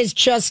 Now, that is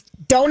just,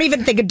 don't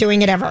even think of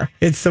doing it ever.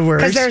 It's the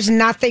worst. Because there's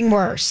nothing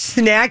worse.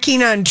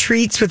 Snacking on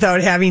treats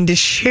without having to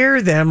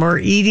share them or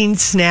eating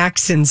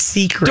snacks in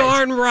secret.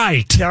 Darn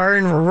right.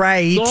 Darn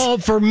right. All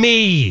for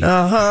me.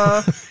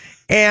 Uh-huh.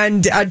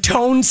 And a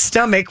toned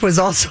stomach was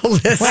also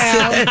listed.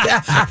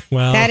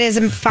 Well, that is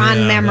a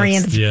fond memory.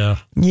 Yeah,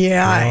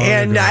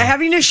 and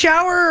having a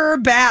shower or a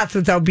bath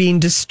without being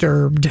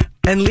disturbed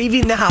and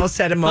leaving the house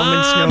at a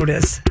moment's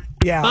notice.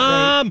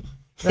 Yeah, right.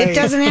 It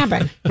doesn't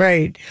happen.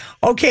 Right.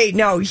 Okay,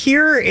 now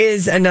here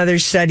is another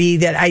study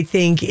that I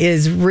think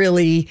is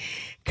really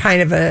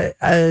kind of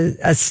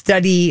a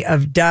study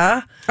of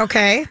duh.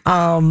 Okay.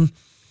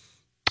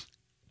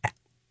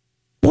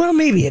 Well,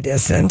 maybe it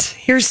isn't.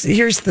 Here's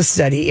the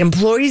study.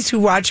 Employees who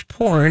watch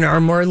porn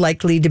are more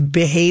likely to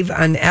behave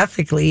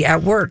unethically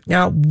at work.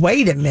 Now,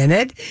 wait a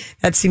minute.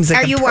 That seems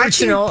like a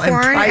personal and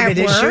private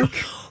issue.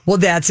 Well,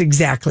 that's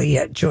exactly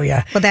it,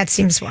 Julia. Well, that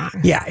seems wrong.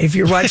 Yeah, if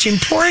you're watching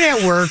porn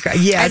at work,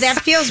 yes.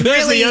 That feels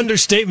That's really... the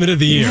understatement of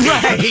the year.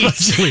 Right.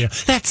 Julia,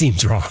 that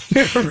seems wrong.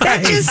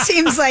 That just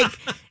seems like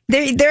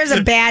there's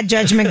a bad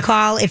judgment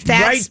call. If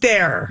that's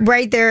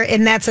right there,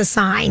 and that's a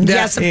sign.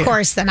 Yes, of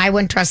course, then I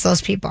wouldn't trust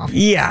those people.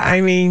 Yeah,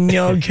 I mean,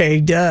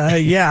 okay, duh.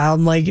 Yeah,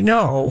 I'm like,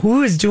 no,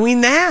 who is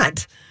doing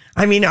that?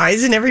 I mean,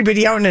 isn't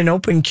everybody out in an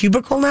open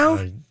cubicle now?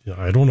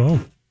 I don't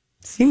know.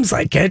 Seems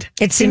like it.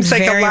 It seems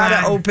like very a lot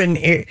odd. of open.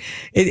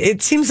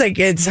 It seems like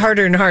it's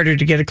harder and harder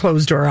to get a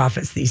closed door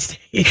office these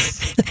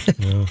days.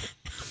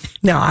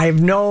 No, I have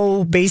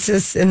no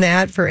basis in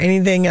that for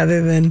anything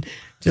other than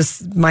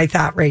just my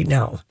thought right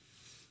now.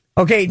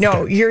 Okay,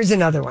 no, here's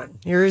another one.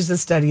 Here's a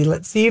study.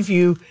 Let's see if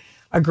you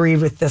agree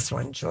with this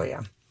one,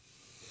 Julia.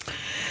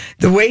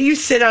 The way you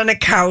sit on a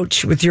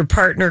couch with your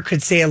partner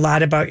could say a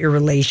lot about your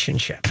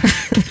relationship.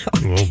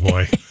 Oh,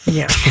 boy.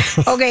 Yeah.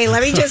 Okay,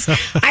 let me just...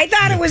 I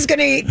thought it was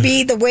going to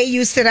be the way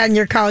you sit on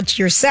your couch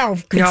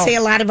yourself could say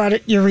a lot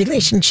about your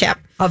relationship.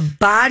 A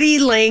body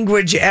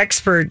language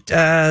expert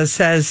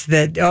says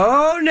that,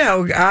 oh,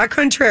 no, au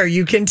contraire,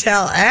 you can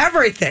tell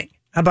everything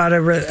about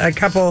a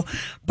couple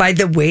by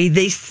the way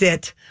they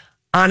sit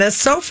on a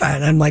sofa.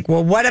 And I'm like,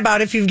 well, what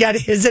about if you've got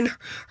his and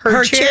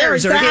her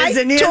chairs or his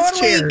and his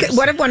chairs?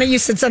 What if one of you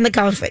sits on the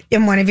couch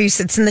and one of you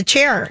sits in the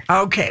chair?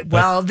 Okay,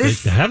 well, They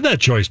have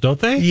that choice, don't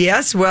they?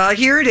 Yes, well,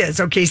 here it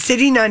is. Okay,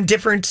 sitting on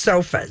different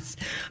sofas.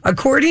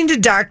 According to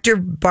Dr.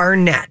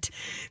 Barnett,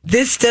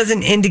 this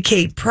doesn't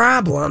indicate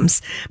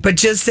problems, but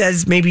just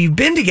says maybe you've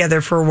been together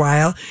for a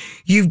while,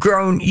 you've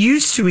grown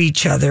used to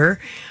each other.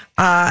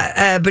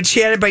 But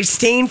she added, by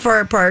staying far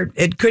apart,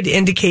 it could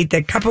indicate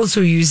that couples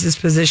who use this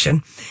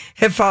position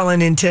have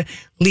fallen into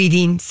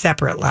leading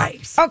separate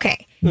lives.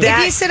 Okay.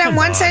 If you sit on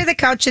one side of the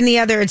couch and the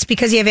other, it's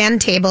because you have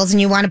end tables and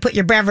you want to put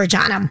your beverage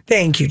on them.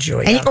 Thank you,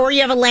 Julia. Or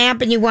you have a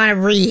lamp and you want to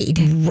read.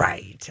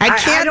 Right.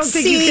 I don't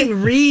think you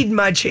can read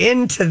much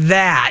into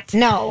that.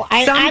 No,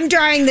 I'm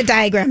drawing the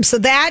diagram. So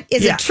that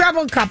is a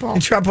troubled couple.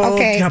 Couple,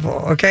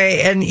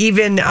 okay? And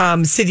even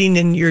sitting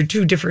in your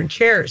two different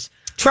chairs.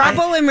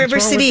 Trouble in River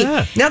City.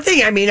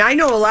 Nothing. I mean, I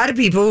know a lot of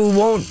people who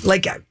won't,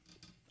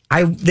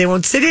 they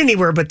won't sit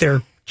anywhere but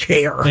their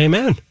chair.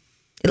 Amen.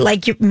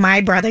 Like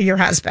my brother, your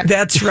husband.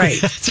 That's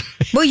right.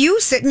 Well, you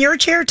sit in your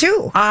chair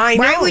too. I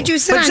know. Why would you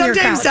sit on your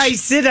couch? Sometimes I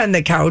sit on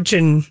the couch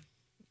and,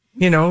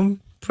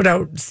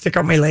 stick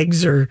out my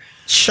legs or...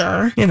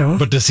 Sure.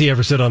 But does he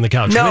ever sit on the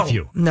couch with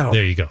you? No.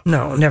 There you go.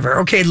 No, never.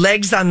 Okay,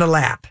 legs on the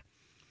lap.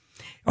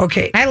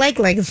 Okay. I like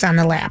legs on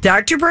the lap.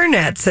 Dr.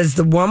 Barnett says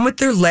the one with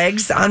their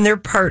legs on their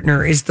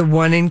partner is the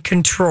one in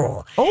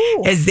control.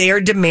 Oh. As they are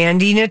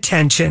demanding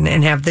attention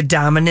and have the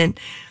dominant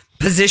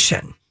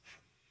position.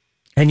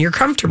 And you're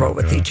comfortable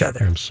with each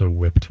other. I'm so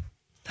whipped.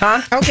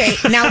 Huh? Okay,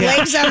 now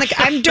legs on the...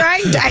 I'm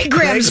drawing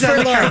diagrams legs for on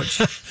the Laura.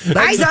 couch.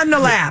 Legs on the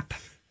lap.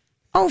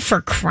 Oh,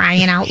 for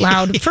crying out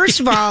loud.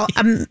 First of all,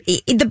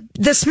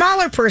 the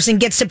smaller person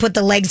gets to put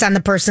the legs on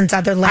the person's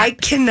other lap. I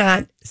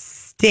cannot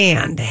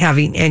stand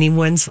having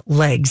anyone's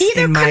legs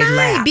in my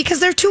lap. Because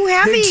they're too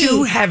heavy. They're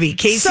too heavy.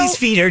 Casey's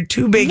feet are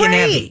too big and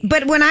heavy.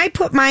 But when I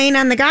put mine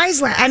on the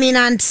guy's lap,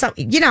 anybody's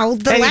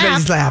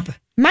lap.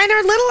 Mine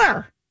are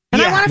littler.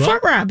 And I want a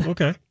foot rub.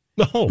 Okay.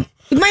 No.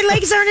 My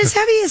legs aren't as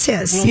heavy as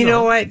his. You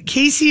know what?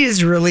 Casey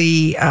is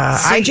really...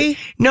 Stingy?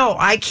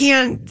 I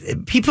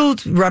can't... People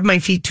rub my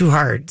feet too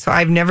hard. So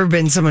I've never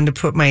been someone to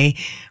put my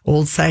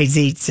old size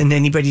 8s in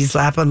anybody's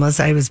lap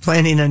unless I was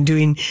planning on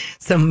doing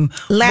some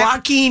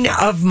walking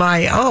of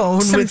my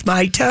own with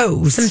my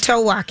toes. Some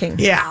toe walking.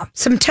 Yeah.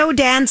 Some toe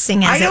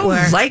dancing, as I it were.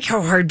 don't like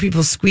how hard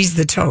people squeeze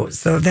the toes.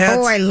 So that's...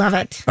 Oh, I love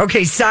it.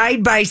 Okay,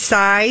 side by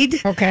side.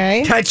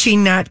 Okay.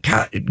 Touching, not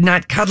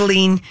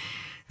cuddling.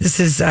 This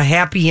is a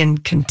happy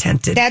and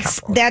contented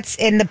couple.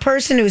 And the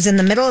person who's in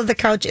the middle of the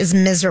couch is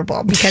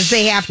miserable because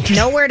they have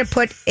nowhere to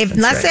put,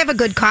 unless they have a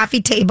good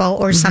coffee table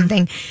or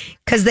something,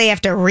 because they have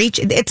to reach.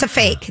 It's a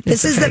fake.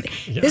 This is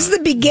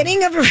the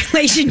beginning of a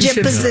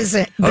relationship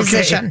position.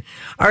 Okay.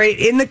 All right,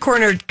 in the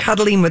corner,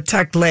 cuddling with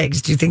tucked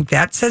legs. Do you think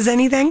that says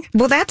anything?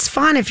 Well, that's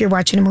fun if you're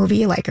watching a movie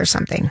you like or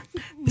something.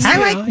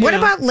 What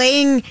about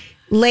laying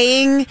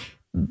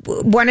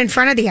one in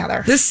front of the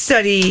other? This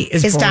study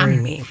is boring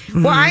done. me.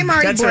 Well, I'm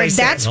already bored.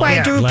 That's why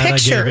I drew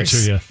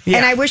pictures.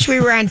 And I wish we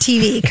were on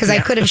TV because I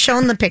could have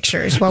shown the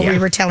pictures while we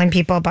were telling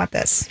people about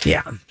this.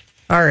 Yeah.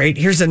 All right,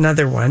 here's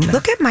another one.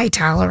 Look at my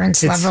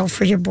tolerance level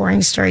for your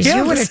boring stories.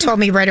 You would have told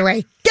me right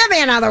away, give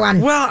me another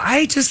one. Well,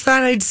 I just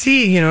thought I'd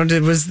see,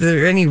 was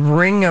there any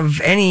ring of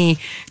any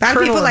A lot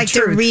of people like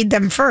to read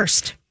them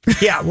first.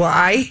 Yeah, well,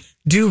 I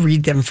do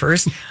read them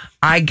first.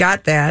 I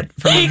got that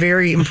from a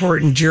very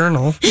important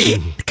journal.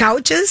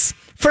 Couches?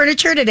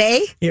 Furniture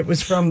Today? It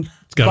was from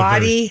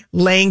Body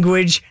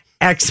Language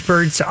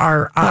Experts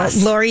Are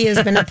Us. Lori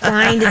has been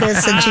applying to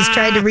this and she's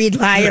tried to read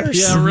liars.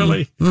 Yeah,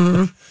 really.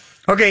 Mm-hmm.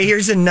 Okay,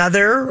 here's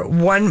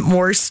one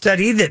more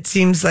study that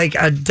seems like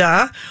a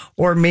duh,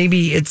 or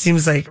maybe it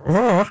seems like,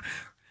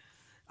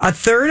 a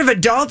third of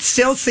adults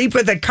still sleep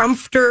with a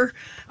comfort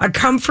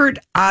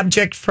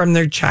object from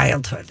their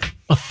childhood.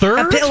 A third?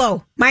 A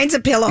pillow. Mine's a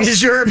pillow.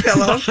 Is your a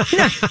pillow?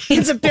 No,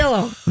 it's a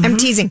pillow. I'm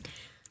teasing.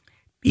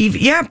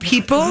 Yeah,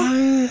 people,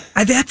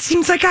 that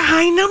seems like a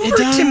high number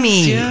to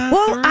me. Yeah.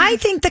 Well, I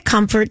think the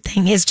comfort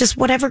thing is just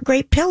whatever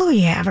great pillow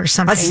you have or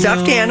something. A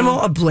stuffed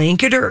animal, a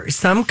blanket, or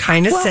some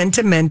kind of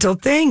sentimental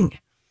thing.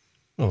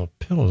 Well, a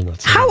pillow's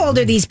not. How old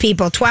are these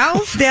people?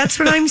 12? That's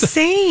what I'm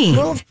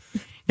saying.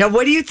 Now,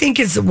 what do you think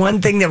is the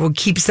one thing that will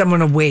keep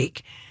someone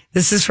awake?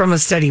 This is from a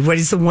study. What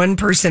is the one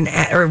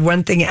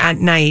thing at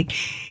night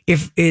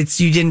if it's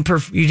you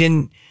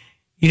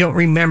don't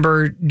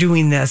remember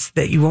doing this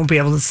that you won't be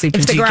able to sleep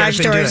if until the you garage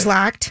get up and door do is it?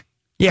 locked?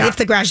 Yeah. If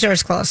the garage door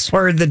is closed.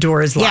 Or the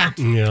door is locked.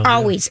 Yeah,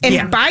 always.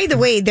 And by the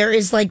way, there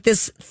is like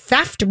this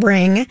theft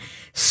ring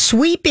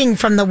sweeping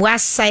from the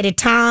west side of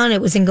town.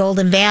 It was in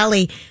Golden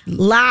Valley.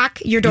 Lock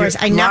your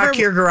doors. Lock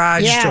your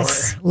garage door.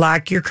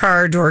 Lock your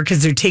car door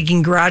because they're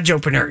taking garage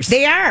openers.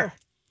 They are.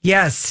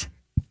 Yes.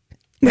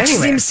 Which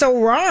seems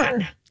so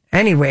wrong.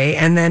 Anyway,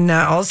 and then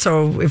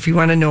also, if you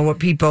want to know what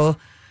people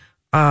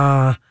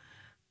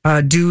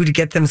do to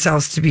get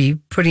themselves to be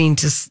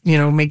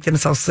make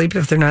themselves sleep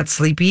if they're not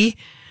sleepy,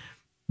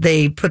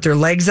 they put their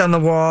legs on the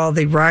wall,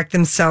 they rock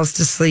themselves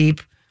to sleep.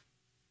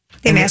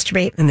 They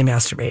masturbate. And they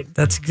masturbate.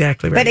 That's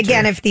exactly right. But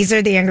again, if these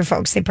are the younger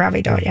folks, they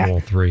probably don't yet. All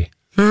three.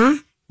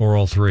 Or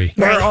all three.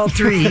 Or all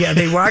three, yeah.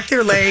 They walk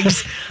their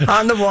legs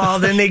on the wall,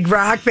 then they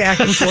rock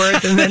back and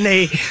forth, and then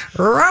they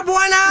rub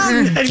one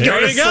on and go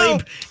to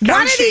sleep.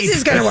 One of these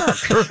is going to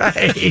work.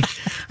 Right.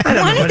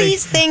 One of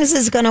these things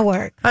is going to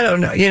work. I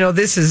don't know.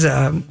 This is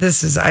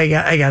I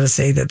got to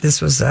say that this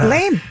was a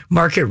lame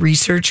market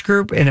research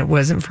group, and it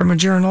wasn't from a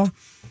journal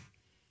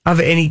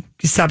of any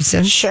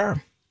substance.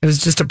 Sure. It was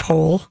just a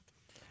poll.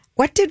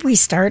 What did we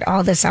start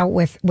all this out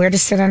with? Where to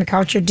sit on a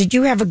couch? Or did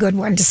you have a good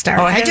one to start?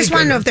 I just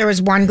want to know if there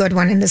was one good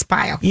one in this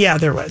pile. Yeah,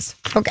 there was.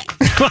 Okay.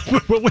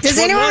 Does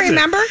anyone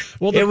remember?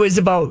 Well, it was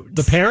about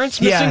the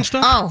parents missing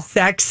stuff? Oh.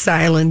 Sex,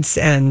 silence,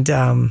 and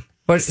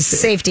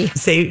safety.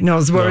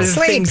 What are the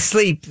things?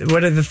 Sleep.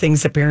 What are the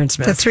things that parents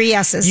miss? The 3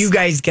 S's. You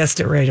guys guessed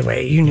it right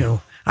away. You knew.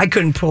 I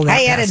couldn't pull that.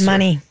 I added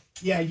money.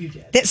 Yeah, you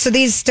did. So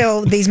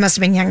these must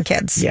have been young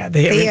kids. Yeah,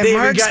 they are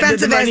more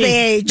expensive as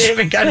they age. They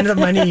haven't gotten to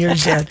the money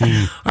years yet.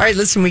 All right,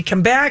 listen, we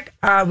come back.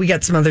 We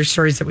got some other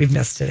stories that we've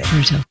missed today.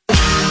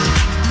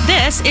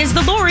 This is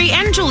the Lori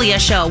and Julia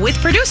Show with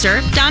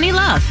producer Donnie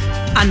Love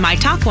on My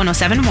Talk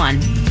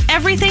 107.1.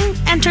 Everything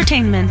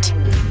entertainment.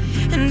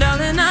 And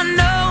darling, I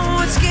know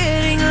it's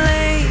getting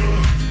late.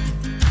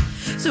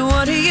 So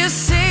what do you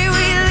say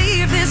we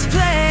leave this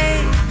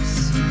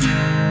place?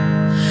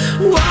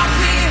 Walk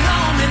me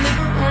home in the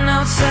room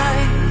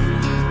outside.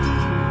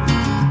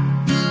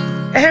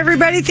 Hey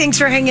everybody, thanks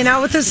for hanging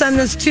out with us on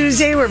this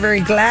Tuesday. We're very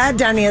glad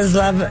Donnie has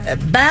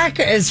love back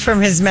is from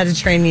his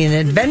Mediterranean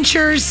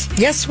adventures.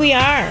 Yes, we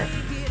are.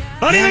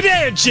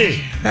 Arrivederci.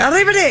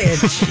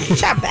 Arrivederci.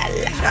 Ciao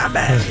bella. Ciao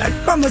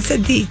bella. Come si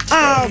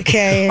dice?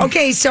 Okay.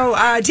 Okay, so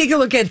take a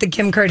look at the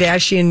Kim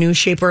Kardashian new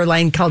shapewear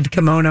line called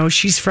Kimono.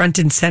 She's front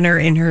and center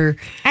in her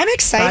I'm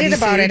excited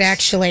about it,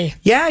 actually.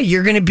 Yeah,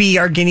 you're going to be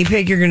our guinea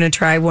pig. You're going to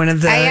try one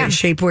of the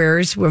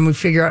shapewears when we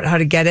figure out how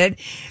to get it.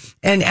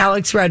 And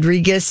Alex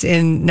Rodriguez,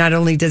 and not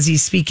only does he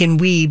speak in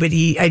we, but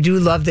I do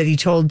love that he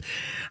told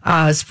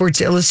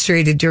Sports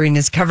Illustrated during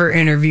his cover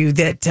interview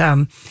that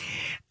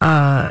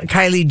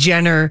Kylie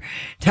Jenner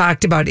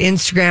talked about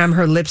Instagram,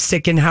 her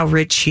lipstick, and how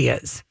rich she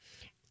is.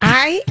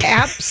 I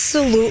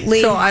absolutely.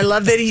 So I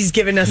love that he's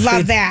given us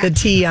the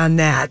tea on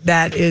that.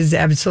 That is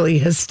absolutely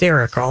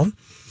hysterical.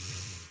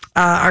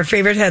 Our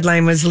favorite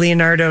headline was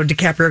Leonardo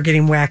DiCaprio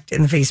getting whacked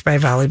in the face by a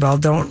volleyball.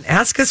 Don't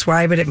ask us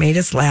why, but it made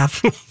us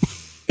laugh.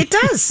 It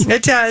does.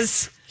 It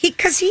does.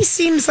 Because he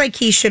seems like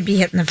he should be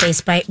hit in the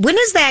face by. When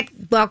is that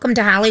Welcome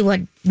to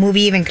Hollywood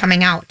movie even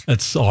coming out?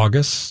 It's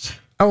August.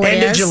 Oh,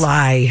 End of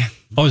July.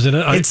 Oh, is it?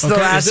 It's the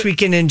last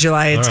weekend in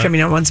July. It's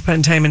coming out Once Upon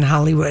a Time in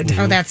Hollywood.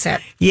 Oh, that's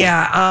it.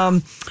 Yeah.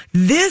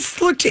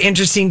 This looked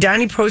interesting.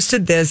 Donnie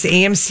posted this.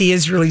 AMC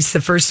has released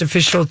the first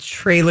official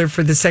trailer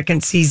for the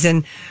second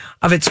season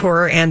of its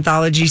horror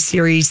anthology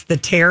series, The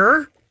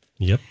Terror.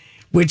 Yep.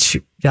 Which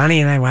Donnie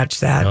and I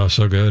watched that. Oh,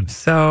 so good.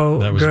 So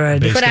That was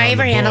good. based Could I on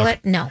ever the handle book.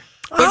 it? No.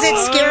 Is it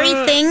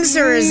scary things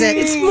or is it?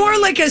 It's more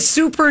like a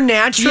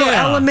supernatural Yeah,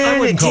 I element.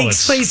 wouldn't It call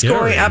takes it place scary.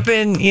 going up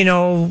in,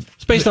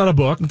 It's based on a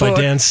book by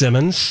Dan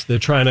Simmons. They're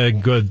trying to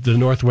go the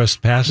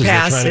Northwest Passage.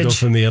 They're trying to go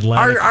from the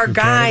Atlantic. Our to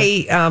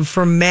guy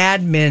from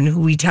Mad Men, who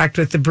we talked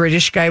with, the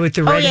British guy with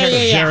the red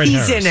hair, Jared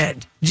he's Harris. in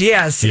it.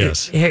 Yes,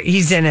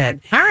 he's in it.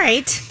 All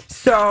right.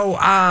 So,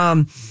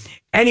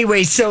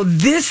 anyway, so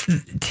this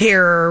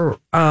Terror,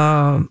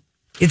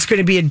 it's going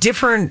to be a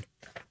different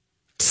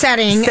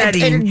setting.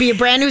 It'd be a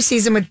brand new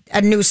season with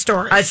a new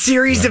story. A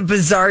series of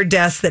bizarre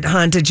deaths that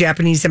haunt a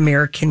Japanese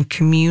American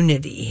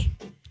community.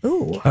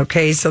 Ooh.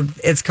 Okay, so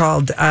it's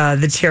called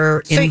The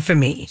Terror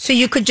Infamy. So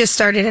you could just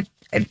start it at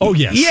Oh,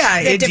 yes. Yeah,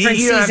 a different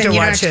you don't have season. to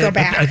You don't watch have to go it.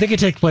 back. I think it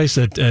takes place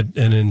at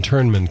an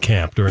internment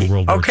camp during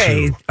World War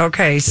II.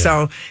 Okay.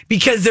 So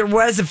because there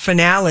was a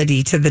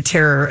finality to The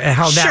Terror,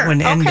 how that Sure,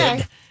 one ended.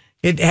 okay.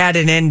 It had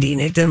an ending.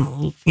 It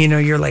didn't,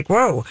 you're like,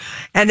 whoa.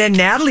 And then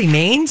Natalie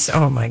Maines,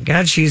 oh my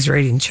God, she's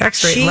writing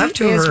checks right and left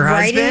to her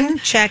writing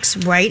husband. checks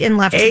right and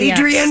left to the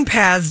Adrian ex.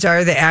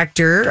 Pasdar, the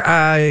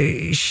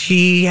actor,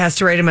 she has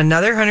to write him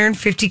another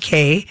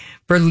 $150K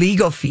for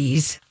legal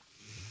fees.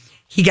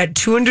 He got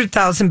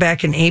 $200,000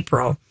 back in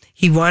April.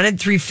 He wanted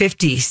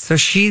 $350, so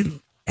she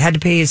had to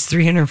pay his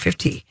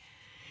 $350.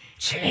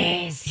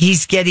 Jeez.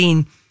 He's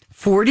getting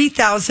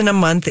 $40,000 a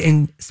month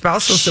in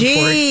spousal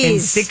support and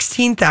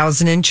Jeez.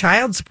 $16,000 in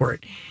child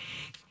support.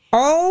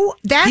 Oh,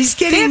 that's He's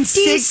getting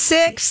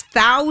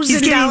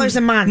 $56,000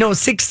 a month. No,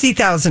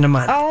 $60,000 a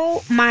month.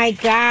 Oh my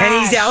God!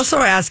 And he's also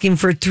asking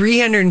for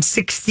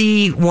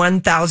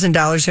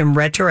 $361,000 in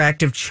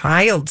retroactive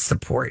child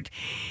support.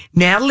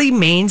 Natalie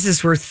Maines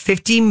is worth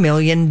 $50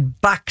 million.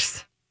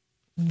 That's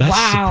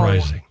Wow.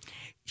 surprising.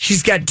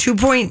 She's got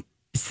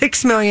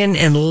 $2.6 million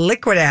in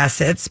liquid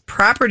assets,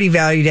 property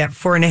valued at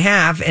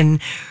 $4.5 million, and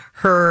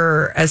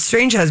her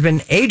estranged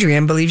husband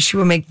Adrian believes she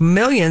will make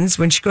millions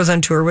when she goes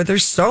on tour with her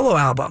solo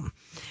album.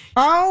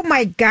 Oh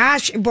my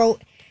gosh! Well,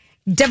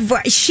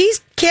 she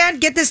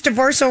can't get this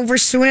divorce over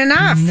soon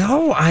enough.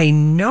 No, I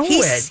know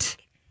it.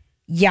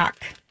 Yuck.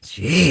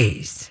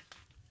 Jeez.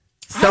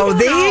 I So don't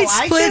they know.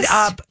 I split just-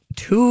 up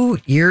 2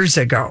 years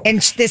ago. And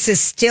this is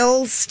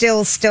still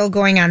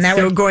going on. That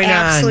Still would going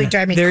absolutely on.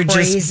 drive me They're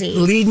crazy. just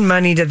leading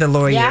money to the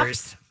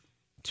lawyers.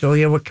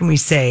 Julia, what can we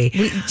say?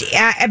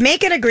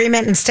 Make an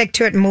agreement and stick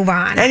to it and move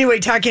on. Anyway,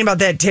 talking about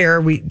that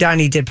Terror,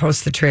 Donnie did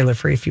post the trailer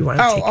for you if you want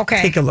to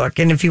take a look.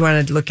 And if you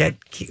want to look at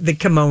the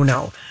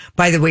kimono.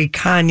 By the way,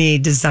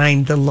 Kanye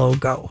designed the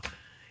logo.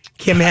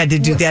 Kim had to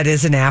do that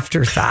as an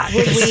afterthought.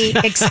 Would we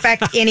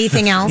expect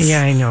anything else?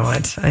 Yeah, I know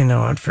it. I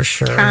know it for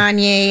sure.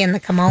 Kanye and the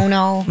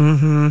kimono.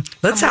 Mm-hmm.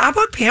 Let's talk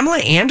about Pamela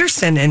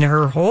Anderson and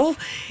her whole.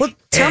 Well,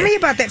 tell me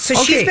about that. So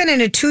she's been in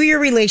a 2-year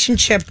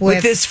relationship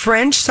with this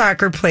French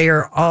soccer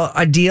player,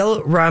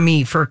 Adil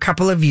Rami, for a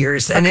couple of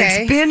years. And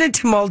it's been a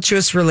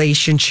tumultuous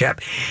relationship.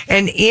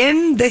 And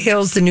in The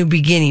Hills, The New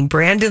Beginning,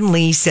 Brandon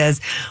Lee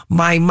says,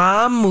 my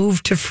mom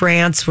moved to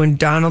France when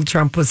Donald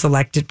Trump was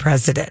elected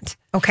president.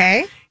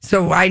 Okay.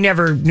 So I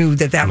never knew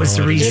that was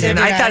the reason.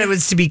 I thought it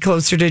was to be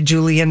closer to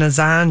Julian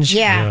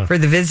Assange for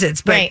the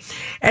visits. But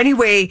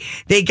anyway,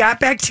 they got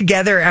back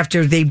together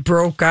after they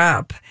broke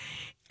up.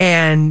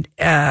 And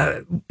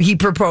he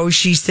proposed.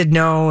 She said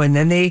no. And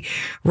then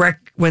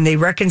when they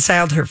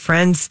reconciled, her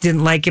friends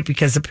didn't like it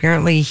because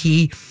apparently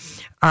he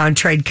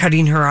tried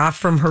cutting her off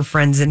from her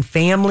friends and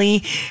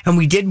family. And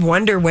we did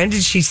wonder, when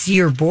did she see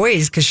her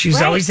boys? Because she was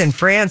always in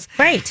France.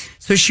 Right.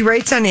 So she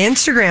writes on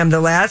Instagram,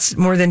 the last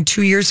more than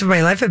 2 years of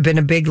my life have been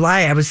a big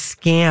lie. I was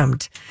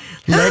scammed.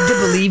 Led to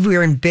believe we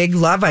were in big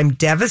love. I'm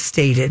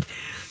devastated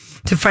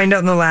to find out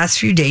in the last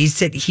few days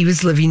that he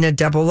was living a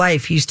double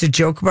life. He used to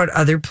joke about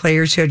other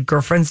players who had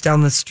girlfriends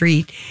down the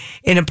street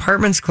in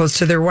apartments close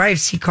to their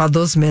wives. He called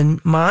those men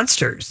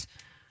monsters.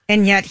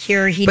 And yet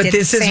here he did But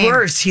this the is same.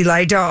 worse. He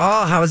lied to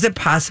all. How is it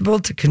possible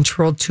to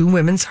control 2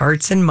 women's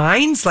hearts and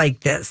minds like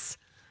this?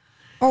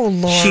 Oh,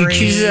 Lord. She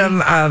accuses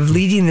him of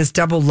leading this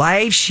double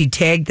life. She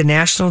tagged the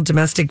National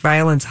Domestic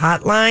Violence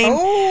Hotline.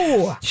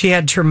 Oh. She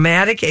had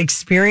traumatic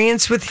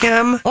experience with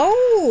him.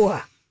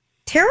 Oh,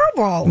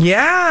 terrible.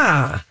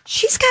 Yeah.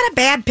 She's got a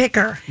bad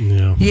picker.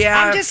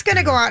 Yeah. I'm just going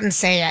to go out and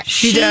say it.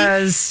 She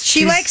does.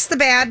 She likes the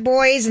bad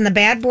boys, and the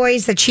bad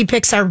boys that she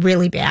picks are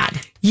really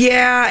bad.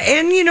 Yeah.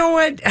 And you know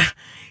what?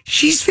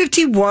 She's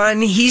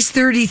 51. He's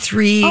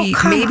 33. Oh,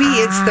 come Maybe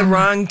it's the on.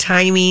 wrong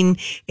timing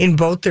in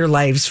both their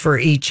lives for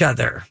each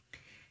other.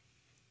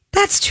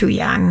 That's too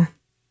young.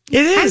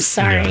 It is. I'm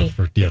sorry.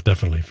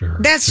 Definitely for her.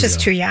 That's just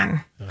too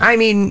young. I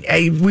mean,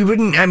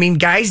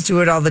 guys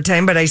do it all the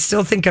time, but I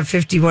still think a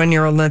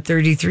 51-year-old and a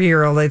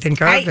 33-year-old, I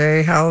think,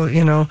 okay, how are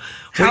you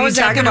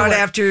talking about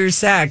after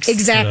sex?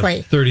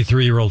 Exactly.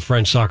 33-year-old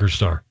French soccer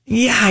star.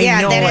 Yeah,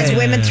 I know. That has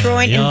women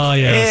throwing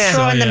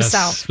throwing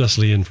themselves.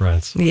 Especially in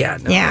France. Yeah,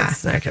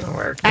 it's not going to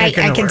work. I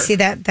can see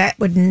that. That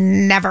would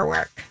never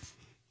work.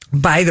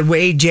 By the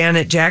way,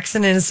 Janet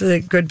Jackson is a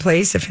good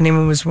place, if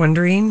anyone was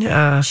wondering.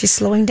 She's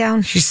slowing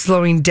down. She's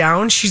slowing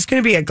down. She's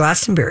going to be at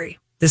Glastonbury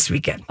this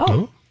weekend.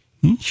 Oh.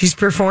 She's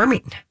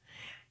performing.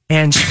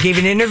 And she gave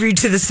an interview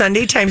to the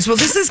Sunday Times. Well,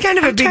 this is kind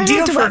of a big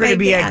deal for her to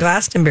be at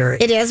Glastonbury.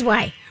 It is.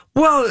 Why?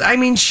 Well, I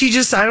mean,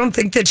 I don't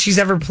think that she's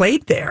ever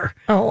played there.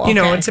 Oh,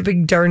 okay. It's a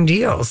big darn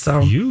deal. So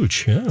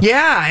huge, yeah.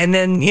 Yeah, and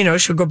then,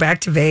 she'll go back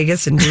to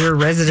Vegas and do her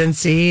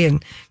residency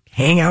and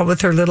hang out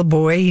with her little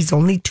boy. He's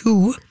only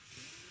 2.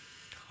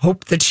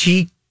 Hope that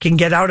she can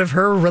get out of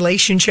her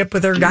relationship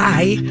with her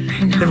guy.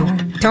 I know.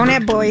 Don't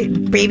have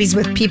babies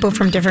with people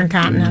from different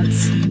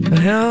continents.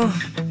 Well,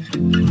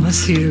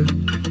 unless you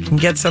can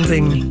get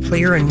something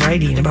clear in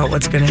writing about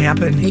what's going to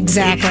happen.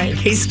 Exactly. In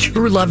case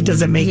true love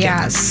doesn't make it.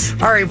 Yes.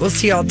 All right, we'll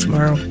see y'all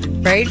tomorrow.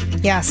 Right?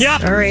 Yes. Yeah.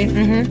 All right.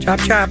 Mm-hmm. Chop,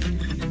 chop.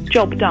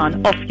 Job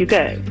done. Off you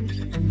go.